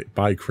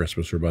by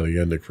Christmas or by the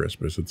end of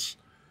Christmas. It's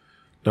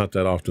not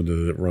that often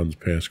that it runs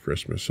past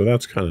Christmas, so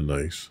that's kind of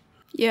nice.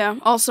 Yeah,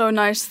 also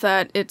nice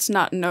that it's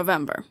not in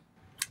November.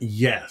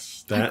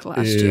 Yes, that Like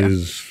last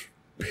is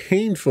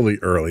painfully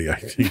early, I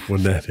think,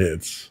 when that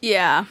hits.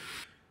 Yeah.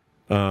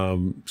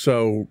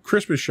 So,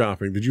 Christmas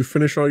shopping. Did you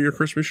finish all your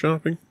Christmas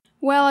shopping?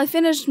 Well, I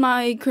finished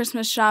my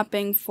Christmas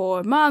shopping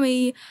for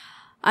Mommy.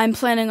 I'm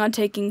planning on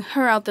taking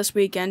her out this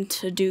weekend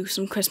to do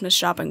some Christmas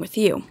shopping with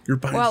you. You're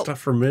buying stuff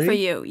for me? For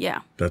you,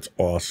 yeah. That's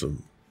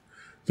awesome.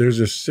 There's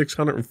a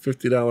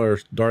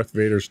 $650 Darth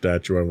Vader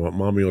statue I want.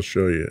 Mommy will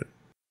show you.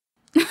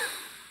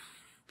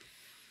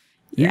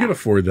 You can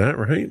afford that,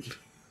 right?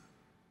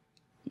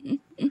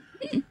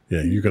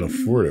 Yeah, you can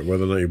afford it.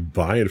 Whether or not you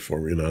buy it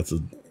for me, that's a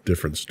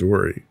different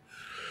story.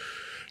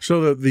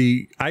 So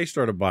I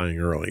started buying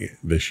early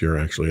this year,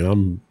 actually.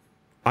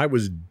 I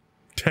was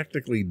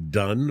technically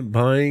done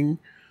buying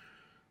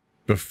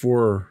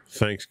before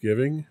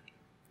Thanksgiving.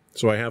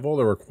 So I have all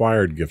the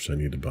required gifts I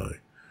need to buy.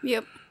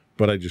 Yep.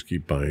 But I just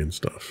keep buying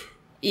stuff.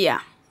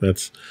 Yeah.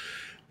 That's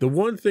the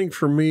one thing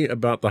for me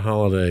about the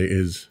holiday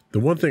is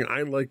the one thing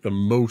I like the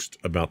most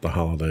about the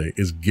holiday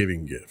is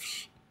giving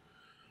gifts.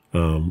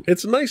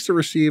 It's nice to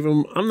receive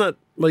them. I'm not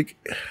like,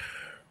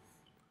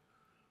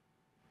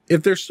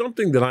 if there's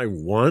something that I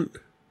want,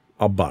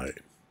 I'll buy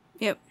it.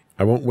 Yep.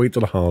 I won't wait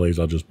till the holidays.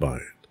 I'll just buy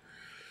it.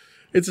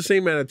 It's the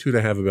same attitude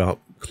I have about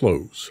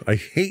clothes. I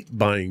hate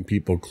buying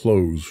people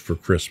clothes for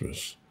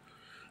Christmas.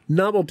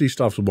 Novelty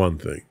stuff's one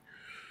thing.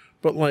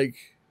 But like,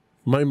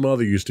 my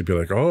mother used to be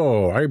like,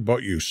 oh, I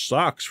bought you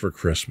socks for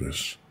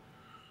Christmas.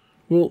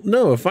 Well,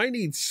 no, if I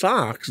need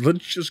socks,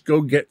 let's just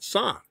go get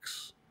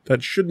socks.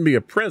 That shouldn't be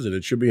a present.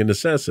 It should be a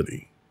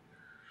necessity.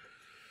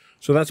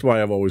 So that's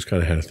why I've always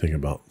kind of had a thing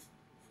about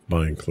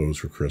buying clothes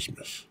for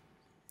Christmas.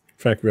 In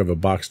fact, we have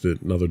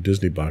another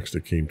Disney box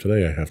that came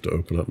today. I have to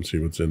open up and see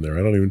what's in there.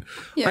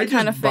 I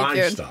just buy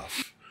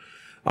stuff.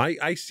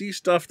 I see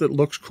stuff that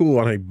looks cool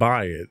and I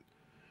buy it.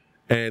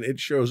 And it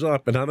shows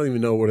up, and I don't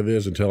even know what it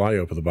is until I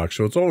open the box.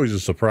 So it's always a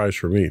surprise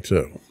for me,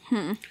 too.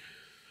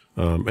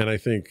 And I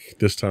think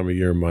this time of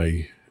year,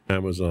 my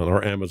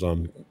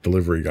Amazon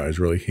delivery guys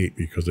really hate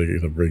me because they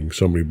get to bring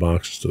so many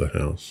boxes to the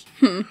house.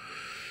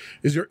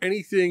 Is there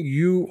anything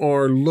you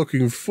are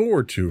looking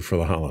forward to for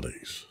the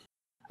holidays?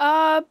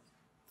 I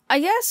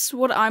guess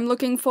what I'm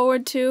looking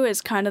forward to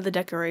is kind of the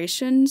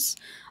decorations.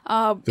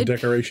 The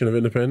Declaration of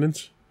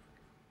Independence?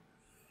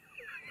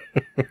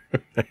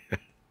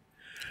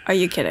 Are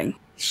you kidding?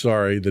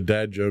 Sorry, the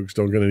dad jokes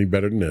don't get any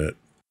better than that.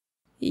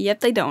 Yet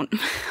they don't.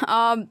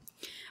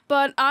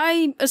 But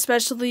I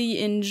especially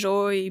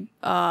enjoy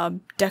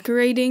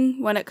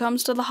decorating when it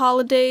comes to the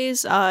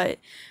holidays.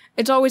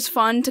 It's always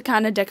fun to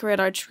kind of decorate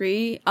our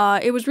tree.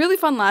 It was really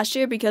fun last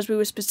year because we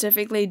were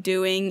specifically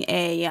doing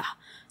a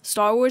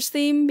Star Wars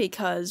theme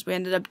because we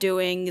ended up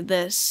doing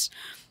this.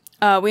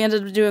 We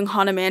ended up doing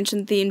Haunted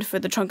Mansion themed for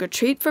the Trunk or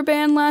Treat for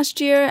band last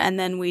year, and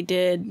then we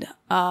did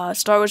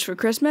Star Wars for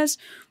Christmas.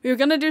 We were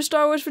gonna do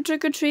Star Wars for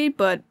Trick or Treat,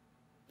 but,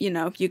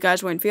 you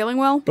guys weren't feeling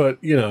well. But,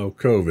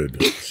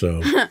 COVID,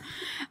 so...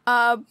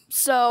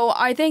 So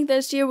I think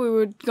this year we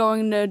were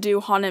going to do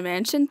Haunted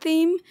Mansion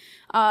theme,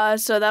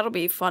 so that'll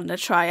be fun to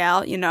try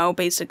out,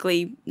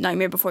 basically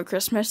Nightmare Before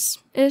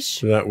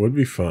Christmas-ish. That would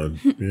be fun.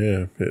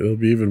 Yeah, it'll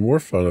be even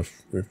more fun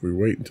if we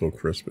wait until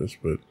Christmas,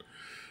 but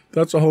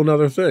that's a whole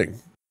nother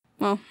thing.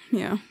 Well,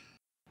 yeah.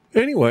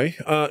 Anyway,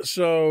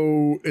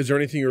 so is there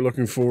anything you're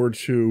looking forward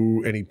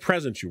to? Any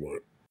presents you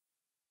want?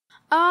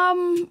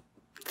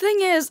 Thing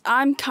is,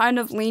 I'm kind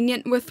of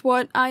lenient with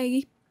what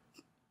I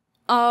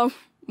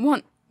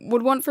would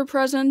want for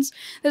presents.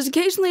 There's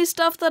occasionally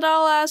stuff that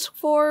I'll ask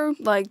for,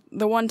 like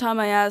the one time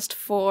I asked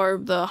for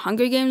the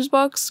Hunger Games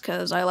books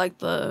because I like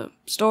the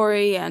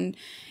story and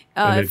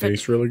they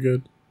taste really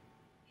good.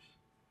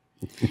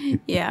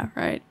 Yeah,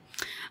 right.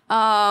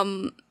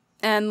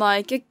 And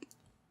like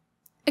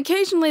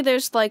occasionally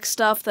there's like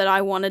stuff that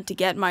I wanted to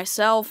get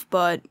myself,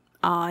 but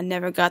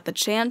never got the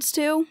chance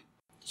to.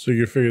 So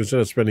you figure instead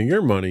of spending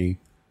your money,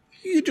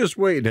 you just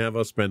wait and have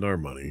us spend our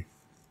money.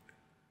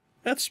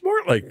 That's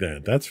smart like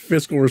that. That's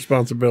fiscal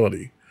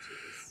responsibility,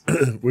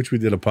 which we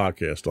did a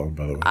podcast on,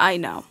 by the way. I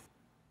know.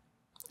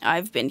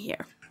 I've been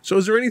here. So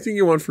is there anything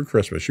you want for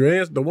Christmas? You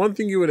asked, the one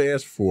thing you would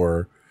ask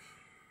for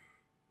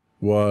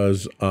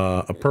was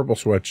a purple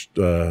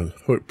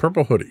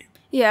purple hoodie.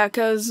 Yeah,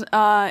 because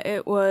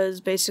it was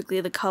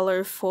basically the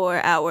color for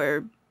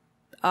our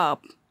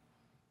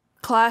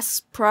class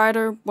pride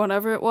or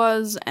whatever it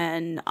was,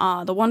 and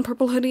the one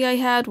purple hoodie I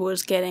had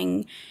was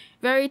getting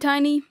very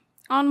tiny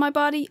on my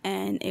body,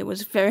 and it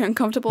was very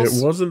uncomfortable. It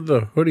wasn't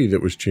the hoodie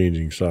that was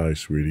changing size,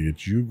 sweetie.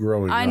 It's you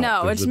growing up. I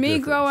know. It's me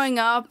growing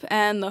up,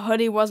 and the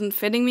hoodie wasn't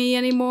fitting me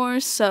anymore,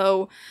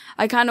 so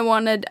I kind of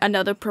wanted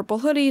another purple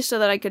hoodie so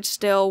that I could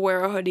still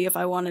wear a hoodie if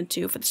I wanted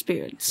to for the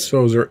spirits.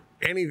 So is there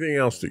anything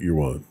else that you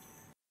want?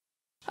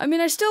 I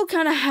mean, I still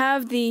kind of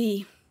have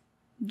the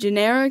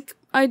generic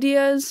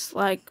ideas,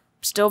 like,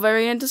 still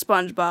very into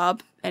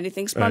SpongeBob.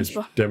 Anything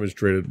SpongeBob. As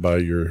demonstrated by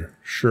your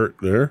shirt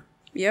there.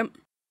 Yep.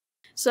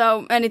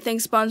 So, anything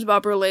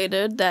SpongeBob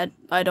related that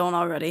I don't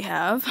already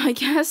have, I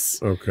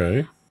guess.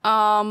 Okay.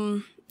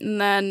 And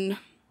then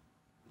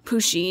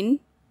Pusheen,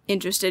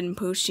 interested in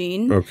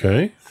Pusheen.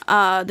 Okay.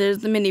 There's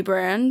the mini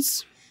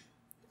brands.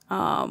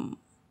 You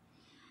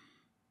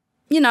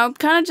know,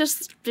 kind of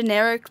just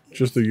generic.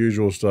 Just the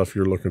usual stuff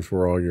you're looking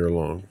for all year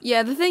long.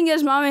 Yeah, the thing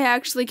is, Mommy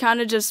actually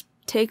kind of just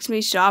takes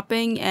me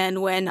shopping,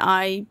 and when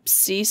I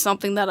see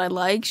something that I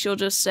like, she'll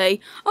just say,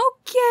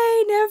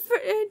 "Okay,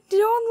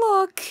 don't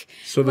look."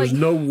 So there's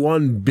no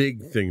one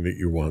big thing that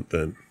you want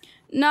then?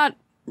 Not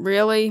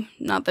really.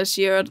 Not this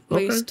year, at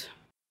least.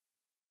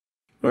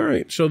 All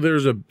right. So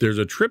there's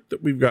a trip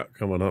that we've got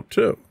coming up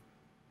too.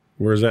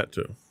 Where's that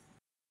to?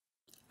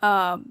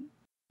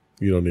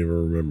 You don't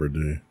even remember, do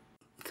you?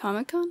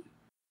 Comic-Con?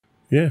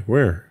 Yeah,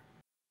 where?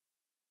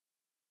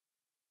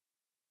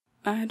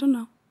 I don't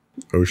know.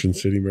 Ocean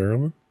City,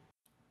 Maryland?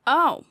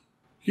 Oh.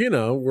 You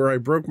know, where I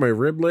broke my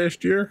rib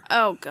last year?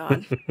 Oh,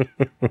 God.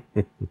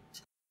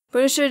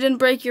 Pretty sure you didn't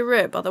break your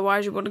rib,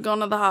 otherwise you would have gone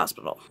to the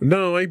hospital.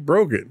 No, I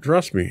broke it.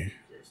 Trust me.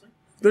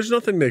 There's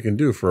nothing they can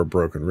do for a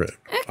broken rib.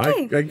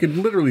 Okay. I could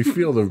literally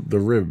feel the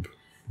rib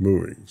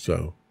moving,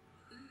 so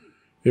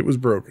it was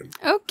broken.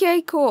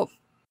 Okay, cool.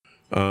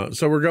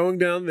 So we're going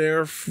down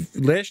there.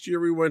 Last year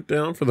we went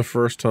down for the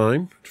first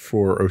time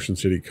for Ocean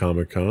City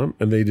Comic-Con,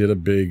 and they did a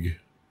big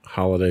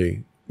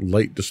holiday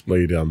light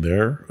display down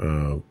there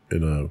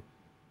in a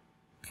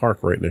park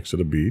right next to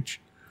the beach.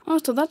 Oh,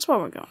 so that's where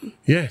we're going.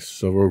 Yes,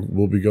 so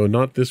we'll be going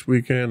not this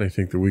weekend. I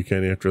think the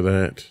weekend after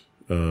that.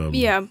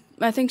 Yeah,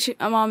 I think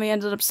Mommy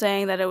ended up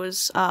saying that it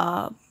was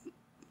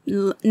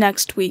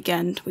next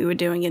weekend we were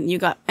doing it,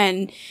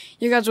 and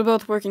you guys were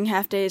both working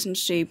half days, and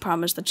she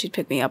promised that she'd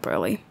pick me up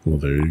early. Well,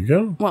 there you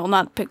go. Well,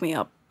 not pick me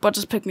up, but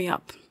just pick me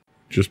up.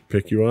 Just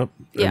pick you up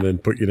and then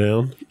put you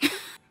down?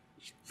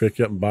 Pick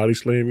you up and body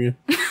slam you?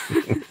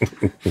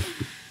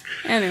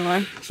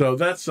 Anyway. So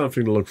that's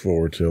something to look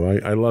forward to.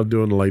 I love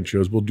doing the light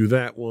shows. We'll do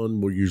that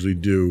one. We'll usually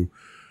do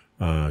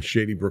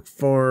Shady Brook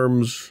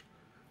Farms.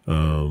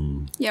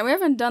 Yeah, we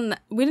haven't done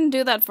that. We didn't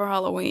do that for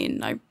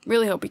Halloween. I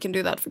really hope we can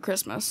do that for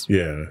Christmas.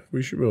 Yeah,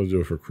 we should be able to do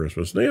it for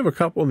Christmas. They have a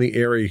couple in the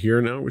area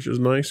here now, which is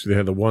nice. They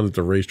had the one at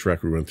the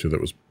racetrack we went to that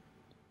was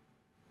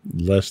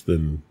less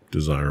than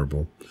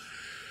desirable.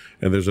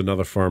 And there's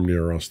another farm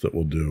near us that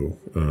we'll do.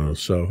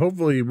 So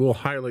hopefully we'll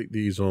highlight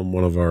these on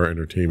one of our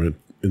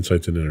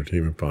Insights in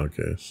Entertainment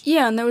podcasts.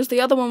 Yeah, and there was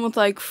the other one with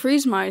like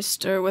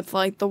Friesmeister with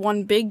like the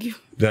one big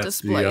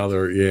display.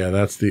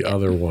 That's the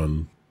other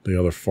one. The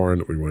other farm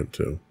that we went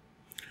to.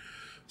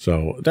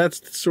 So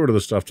that's sort of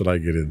the stuff that I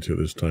get into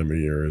this time of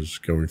year, is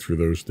going through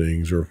those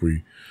things. Or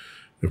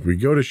if we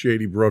go to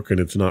Shady Brook and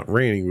it's not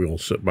raining, we'll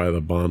sit by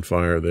the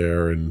bonfire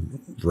there and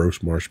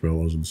roast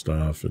marshmallows and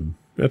stuff, and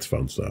that's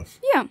fun stuff.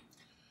 Yeah.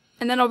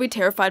 And then I'll be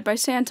terrified by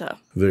Santa.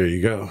 There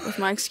you go. With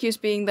my excuse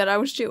being that I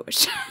was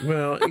Jewish.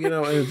 Well,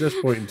 at this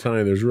point in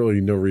time, there's really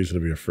no reason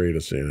to be afraid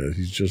of Santa.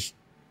 He's just,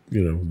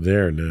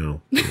 there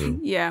now.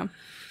 Yeah.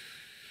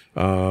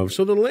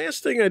 So the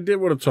last thing I did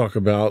want to talk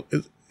about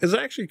is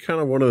actually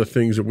kind of one of the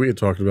things that we had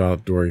talked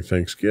about during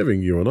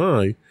Thanksgiving, you and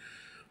I,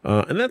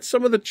 and that's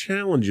some of the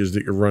challenges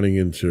that you're running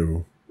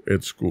into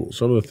at school,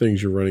 some of the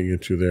things you're running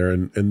into there.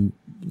 And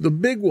the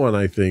big one,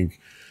 I think,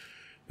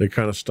 that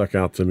kind of stuck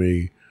out to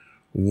me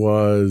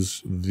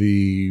was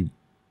the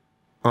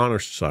Honor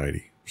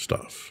Society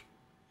stuff.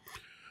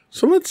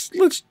 So let's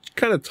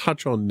kind of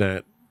touch on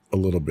that a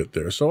little bit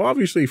there. So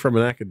obviously from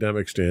an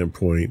academic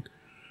standpoint,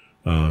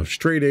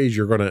 straight A's,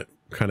 you're going to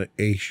kind of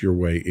ace your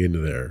way into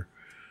there.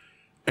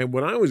 And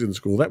when I was in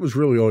school, that was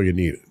really all you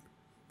needed,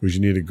 was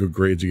you needed good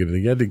grades to get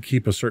in. You had to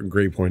keep a certain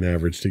grade point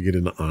average to get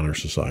into Honor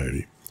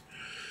Society.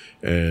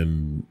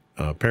 And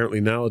apparently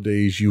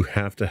nowadays you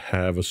have to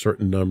have a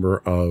certain number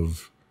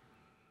of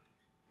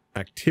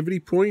activity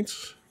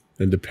points,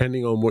 and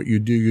depending on what you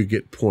do, you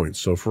get points.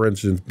 So for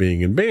instance,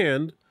 being in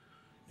band,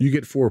 you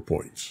get 4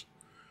 points.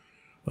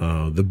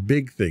 The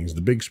big things,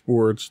 the big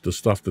sports, the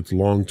stuff that's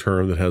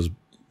long-term, that has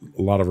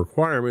a lot of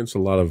requirements, a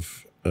lot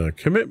of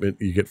commitment,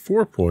 you get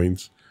 4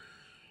 points.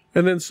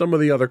 And then some of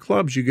the other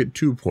clubs you get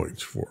 2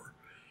 points for.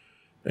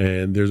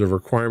 And there's a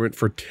requirement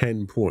for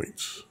 10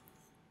 points.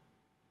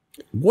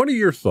 What are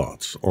your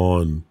thoughts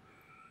on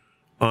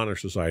Honor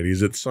Society?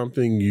 Is it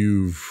something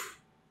you've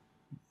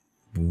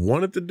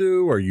wanted to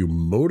do? Are you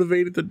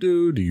motivated to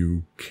do? Do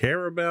you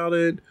care about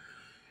it?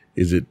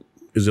 Is it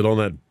on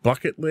that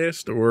bucket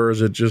list, or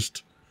is it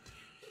just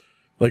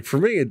like, for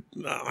me,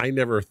 I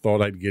never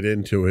thought I'd get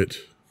into it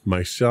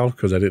myself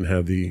because I didn't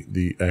have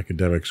the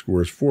academic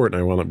scores for it, and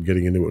I wound up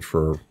getting into it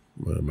for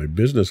my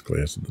business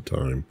class at the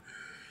time.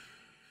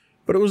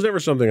 But it was never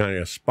something I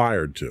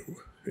aspired to.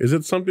 Is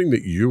it something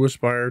that you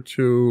aspire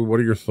to? What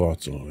are your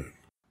thoughts on it?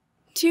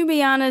 To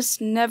be honest,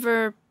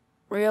 never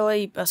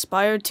really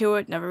aspired to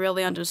it, never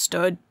really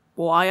understood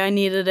why I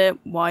needed it,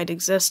 why it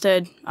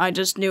existed. I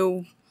just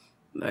knew,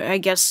 I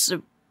guess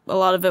a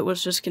lot of it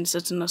was just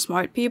consistent of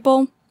smart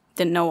people.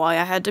 Didn't know why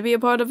I had to be a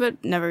part of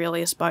it, never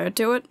really aspired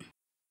to it.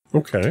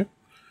 Okay.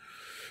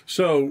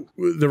 So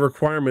the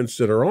requirements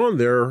that are on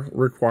there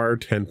require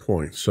 10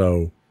 points.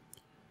 So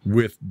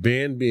with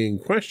band being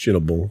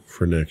questionable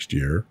for next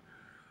year,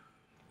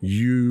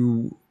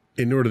 you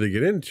in order to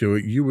get into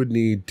it, you would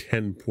need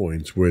 10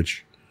 points,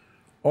 which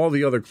all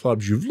the other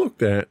clubs you've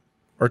looked at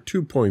are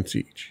 2 points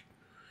each.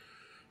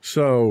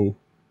 So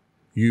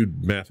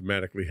you'd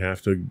mathematically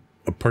have to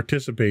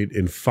participate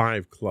in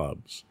 5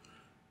 clubs.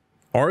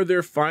 Are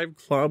there 5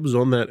 clubs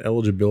on that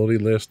eligibility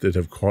list that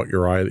have caught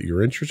your eye that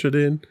you're interested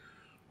in?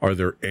 Are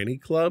there any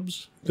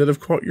clubs that have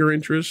caught your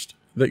interest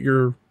that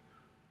you're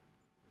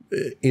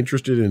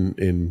interested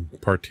in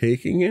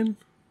partaking in?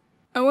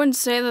 I wouldn't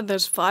say that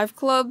there's 5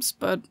 clubs,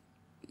 but,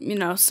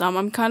 some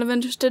I'm kind of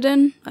interested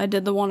in. I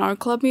did the 1 art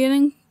club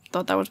meeting.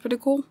 Thought that was pretty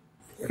cool.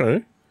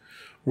 Okay.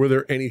 Were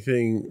there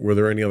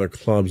any other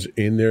clubs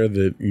in there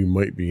that you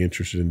might be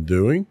interested in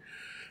doing?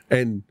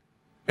 And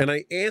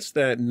I asked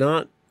that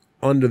not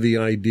under the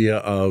idea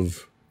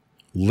of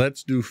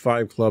let's do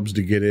 5 clubs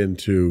to get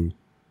into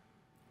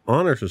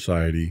Honor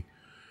Society.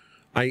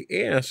 I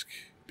ask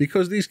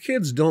because these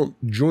kids don't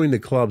join the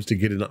clubs to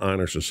get into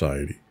Honor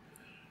Society.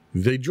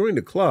 They join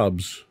the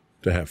clubs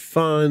to have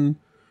fun,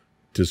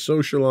 to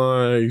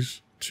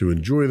socialize, to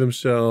enjoy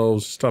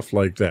themselves, stuff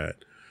like that.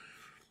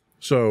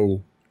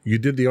 So you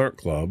did the art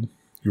club.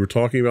 You were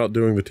talking about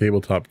doing the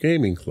tabletop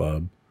gaming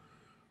club.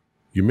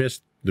 You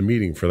missed the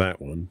meeting for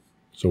that one,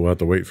 so we'll have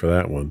to wait for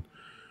that one.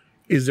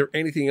 Is there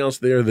anything else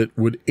there that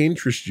would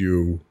interest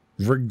you,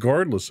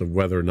 regardless of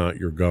whether or not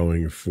you're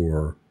going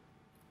for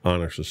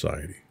Honor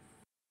Society?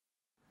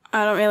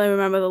 I don't really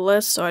remember the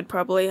list, so I'd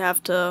probably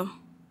have to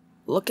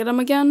look at them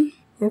again.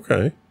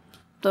 Okay.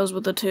 Those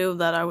were the 2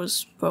 that I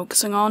was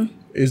focusing on.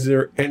 Is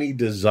there any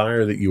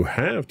desire that you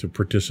have to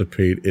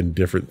participate in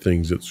different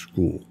things at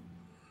school?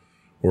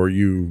 Or are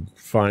you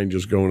fine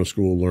just going to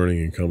school, learning,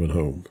 and coming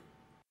home?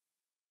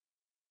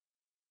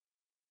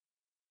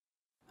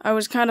 I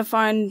was kind of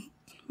fine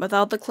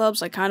without the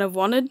clubs. I kind of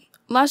wanted.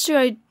 Last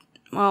year,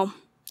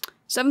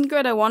 7th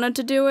grade, I wanted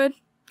to do it.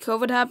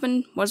 COVID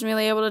happened. Wasn't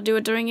really able to do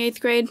it during 8th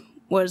grade.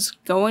 Was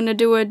going to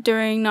do it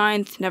during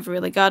 9th. Never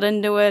really got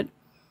into it.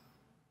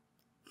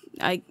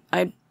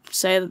 I'd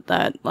say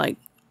that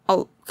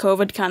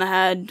COVID kind of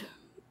had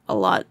a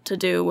lot to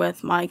do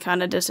with my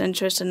kind of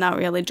disinterest in not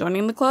really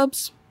joining the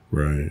clubs.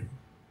 Right.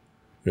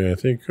 Yeah, I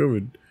think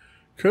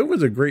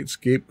COVID's a great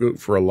scapegoat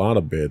for a lot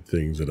of bad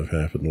things that have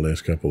happened the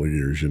last couple of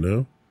years,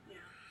 Yeah.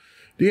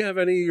 Do you have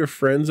any of your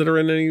friends that are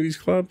in any of these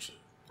clubs?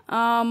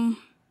 There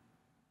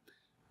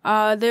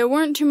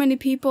weren't too many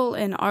people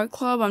in art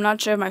club. I'm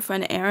not sure if my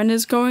friend Aaron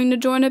is going to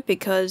join it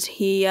because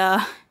he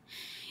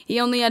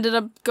only ended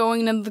up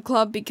going into the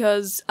club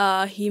because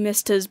he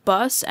missed his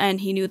bus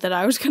and he knew that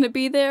I was going to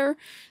be there,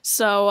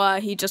 so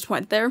he just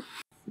went there.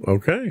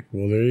 Okay,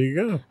 well there you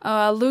go.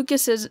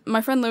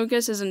 My friend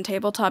Lucas is in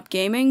tabletop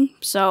gaming,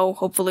 so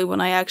hopefully when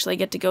I actually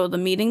get to go to the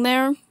meeting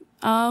there,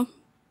 it'll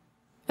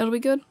be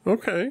good.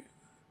 Okay.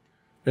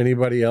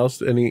 Anybody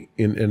else in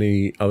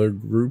any other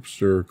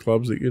groups or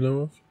clubs that you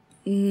know of?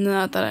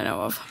 Not that I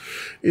know of.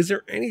 Is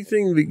there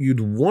anything that you'd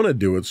want to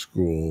do at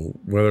school,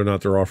 whether or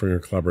not they're offering a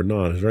club or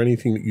not? Is there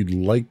anything that you'd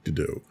like to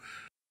do?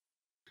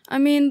 I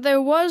mean,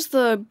 there was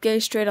the Gay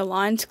Straight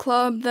Alliance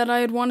Club that I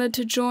had wanted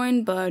to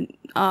join, but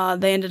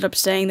they ended up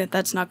saying that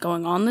that's not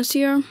going on this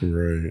year.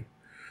 Right.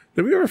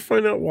 Did we ever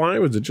find out why?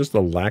 Was it just a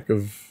lack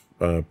of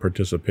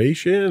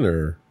participation,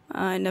 or?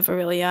 I never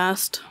really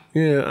asked.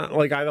 Yeah,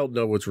 I don't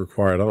know what's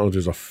required. I don't know if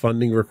there's a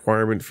funding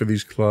requirement for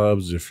these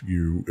clubs, if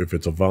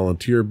it's a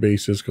volunteer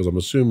basis, because I'm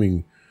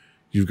assuming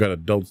you've got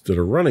adults that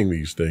are running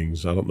these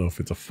things. I don't know if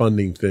it's a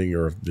funding thing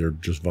or if they're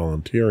just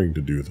volunteering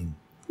to do them.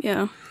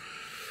 Yeah.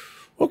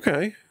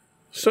 Okay.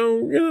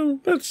 So,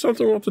 that's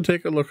something we'll have to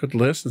take a look at the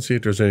list and see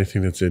if there's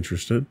anything that's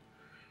interested.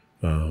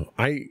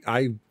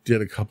 I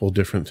did a couple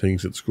different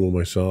things at school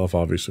myself.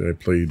 Obviously, I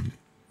played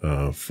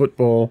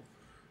football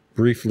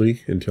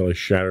briefly until I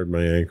shattered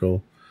my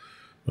ankle.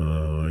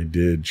 I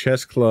did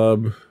chess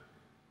club,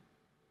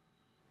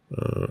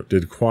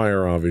 did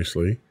choir,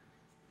 obviously,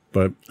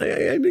 but I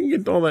didn't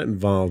get all that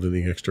involved in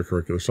the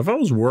extracurricular stuff. I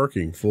was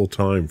working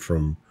full-time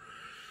from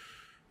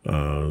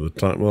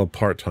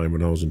part-time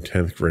when I was in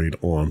 10th grade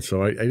on,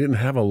 so I didn't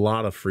have a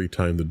lot of free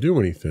time to do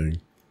anything.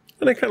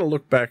 And I kind of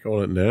look back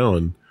on it now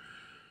and,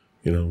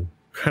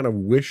 kind of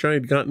wish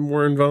I'd gotten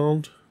more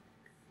involved.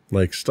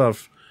 Like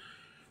stuff,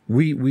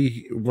 we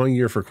 1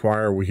 year for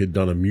choir, we had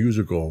done a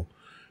musical,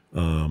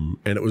 and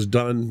it was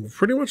done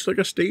pretty much like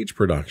a stage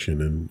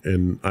production.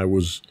 And I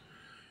was,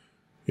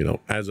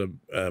 as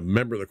a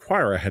member of the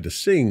choir, I had to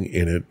sing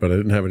in it, but I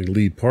didn't have any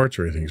lead parts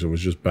or anything, so it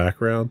was just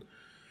background.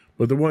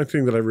 But the one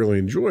thing that I really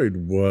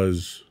enjoyed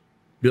was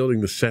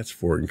building the sets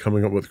for it and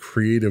coming up with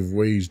creative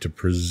ways to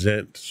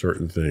present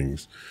certain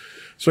things.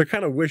 So I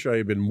kind of wish I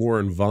had been more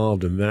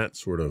involved in that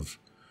sort of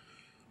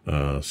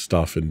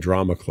stuff in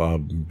drama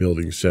club and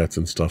building sets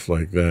and stuff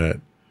like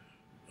that.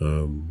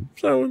 So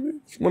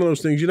it's one of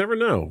those things you never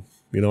know.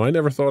 I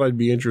never thought I'd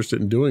be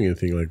interested in doing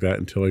anything like that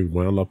until I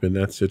wound up in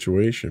that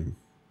situation.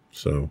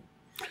 So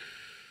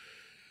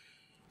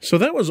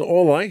that was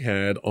all I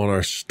had on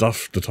our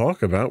stuff to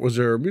talk about.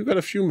 We've got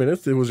a few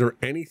minutes. Was there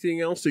anything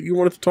else that you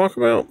wanted to talk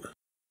about?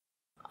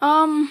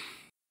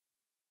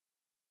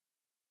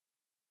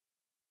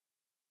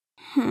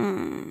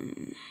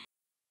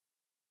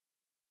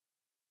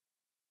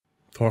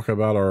 Talk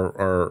about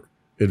our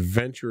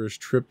adventurous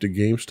trip to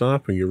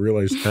GameStop, and you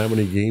realized how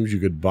many games you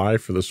could buy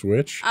for the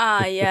Switch.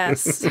 Ah,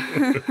 yes.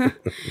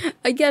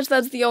 I guess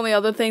that's the only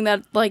other thing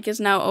that, like, has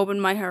now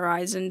opened my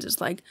horizon.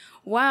 Just like,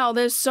 wow,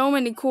 there's so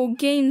many cool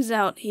games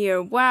out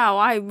here. Wow,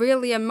 I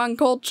really am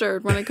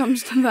uncultured when it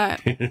comes to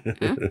that.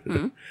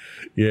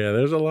 Yeah,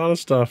 there's a lot of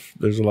stuff.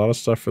 There's a lot of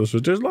stuff for the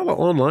Switch. There's a lot of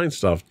online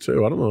stuff,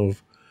 too. I don't know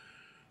if...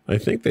 I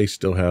think they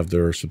still have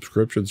their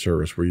subscription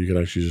service where you can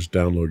actually just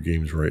download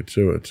games right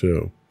to it,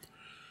 too.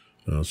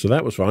 So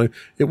that was fine.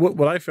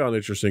 What I found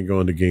interesting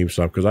going to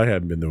GameStop, because I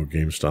hadn't been to a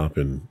GameStop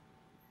in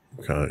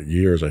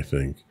years, I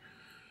think,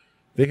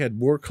 they had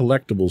more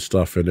collectible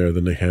stuff in there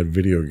than they had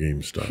video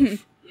game stuff. Yeah.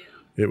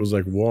 It was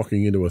like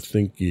walking into a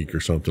ThinkGeek or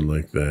something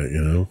like that,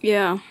 you know?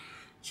 Yeah.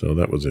 So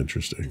that was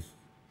interesting.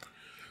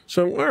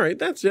 So, all right,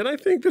 that's it. I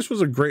think this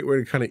was a great way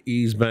to kind of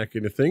ease back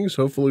into things.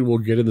 Hopefully we'll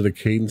get into the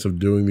cadence of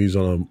doing these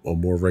on a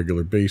more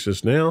regular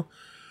basis now.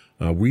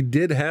 We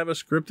did have a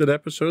scripted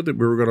episode that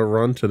we were going to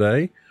run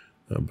today.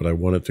 But I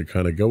wanted to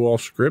kind of go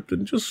off script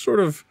and just sort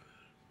of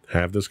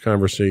have this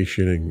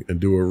conversation and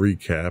do a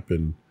recap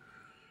and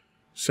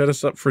set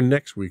us up for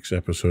next week's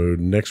episode.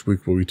 Next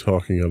week, we'll be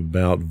talking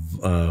about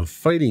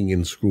fighting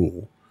in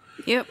school.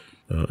 Yep.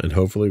 And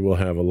hopefully we'll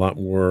have a lot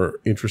more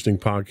interesting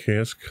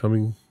podcasts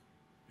coming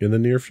in the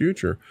near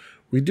future.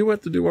 We do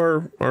have to do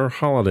our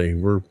holiday.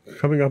 We're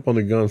coming up on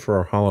the gun for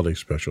our holiday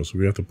special, so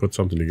we have to put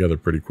something together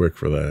pretty quick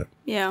for that.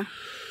 Yeah.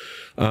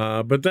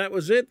 But that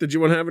was it. Did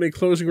you want to have any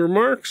closing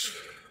remarks?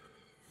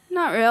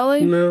 Not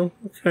really. No?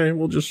 Okay,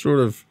 we'll just sort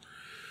of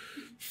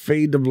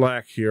fade to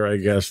black here, I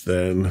guess,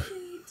 then.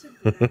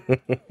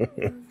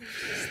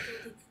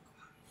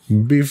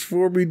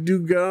 Before we do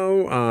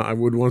go, I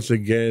would once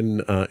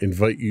again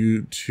invite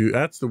you to...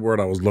 That's the word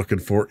I was looking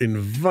for.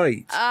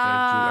 Invite.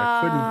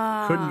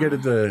 I couldn't get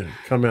it to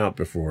come out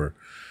before.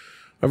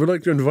 I would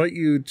like to invite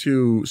you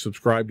to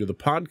subscribe to the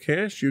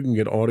podcast. You can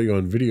get audio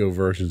and video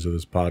versions of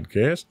this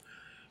podcast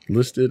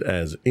listed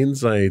as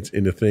Insights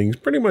into Things,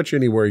 pretty much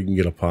anywhere you can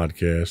get a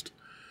podcast.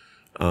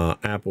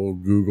 Apple,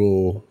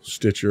 Google,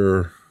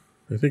 Stitcher.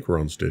 I think we're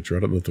on Stitcher.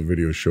 I don't know if the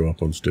videos show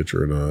up on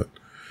Stitcher or not.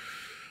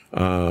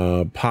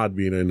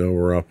 Podbean, I know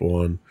we're up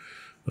on.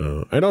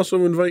 I'd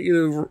also invite you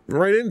to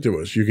write into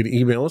us. You can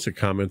email us at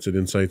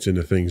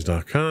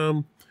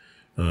comments@insightsintothings.com.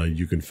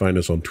 You can find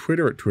us on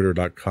Twitter at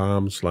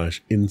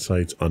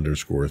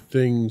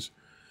twitter.com/insights_things.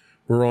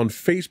 We're on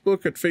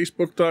Facebook at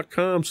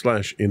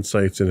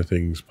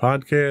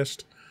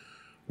facebook.com/insightsintothingspodcast.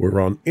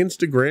 We're on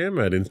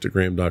Instagram at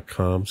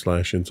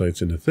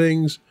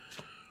instagram.com/insightsintothings.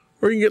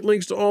 Or you can get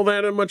links to all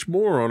that and much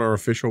more on our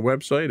official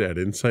website at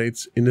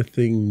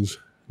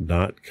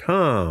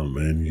insightsintothings.com.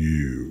 And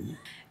you...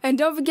 And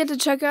don't forget to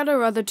check out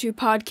our other two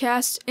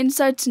podcasts,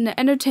 Insights into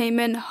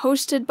Entertainment,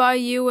 hosted by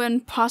you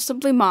and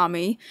possibly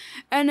Mommy,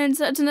 and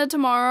Insights into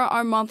Tomorrow,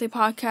 our monthly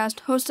podcast,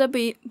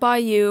 hosted by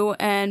you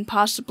and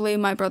possibly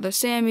my brother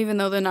Sam, even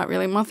though they're not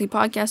really a monthly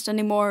podcast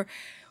anymore.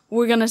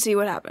 We're going to see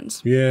what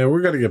happens. Yeah,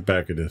 we're going to get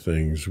back into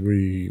things.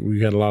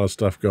 We had a lot of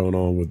stuff going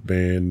on with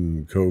band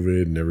and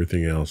COVID and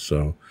everything else,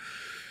 so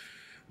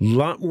a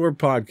lot more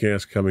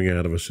podcasts coming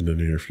out of us in the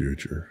near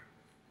future.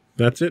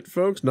 That's it,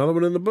 folks. Another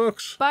one in the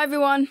books. Bye,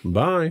 everyone.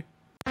 Bye.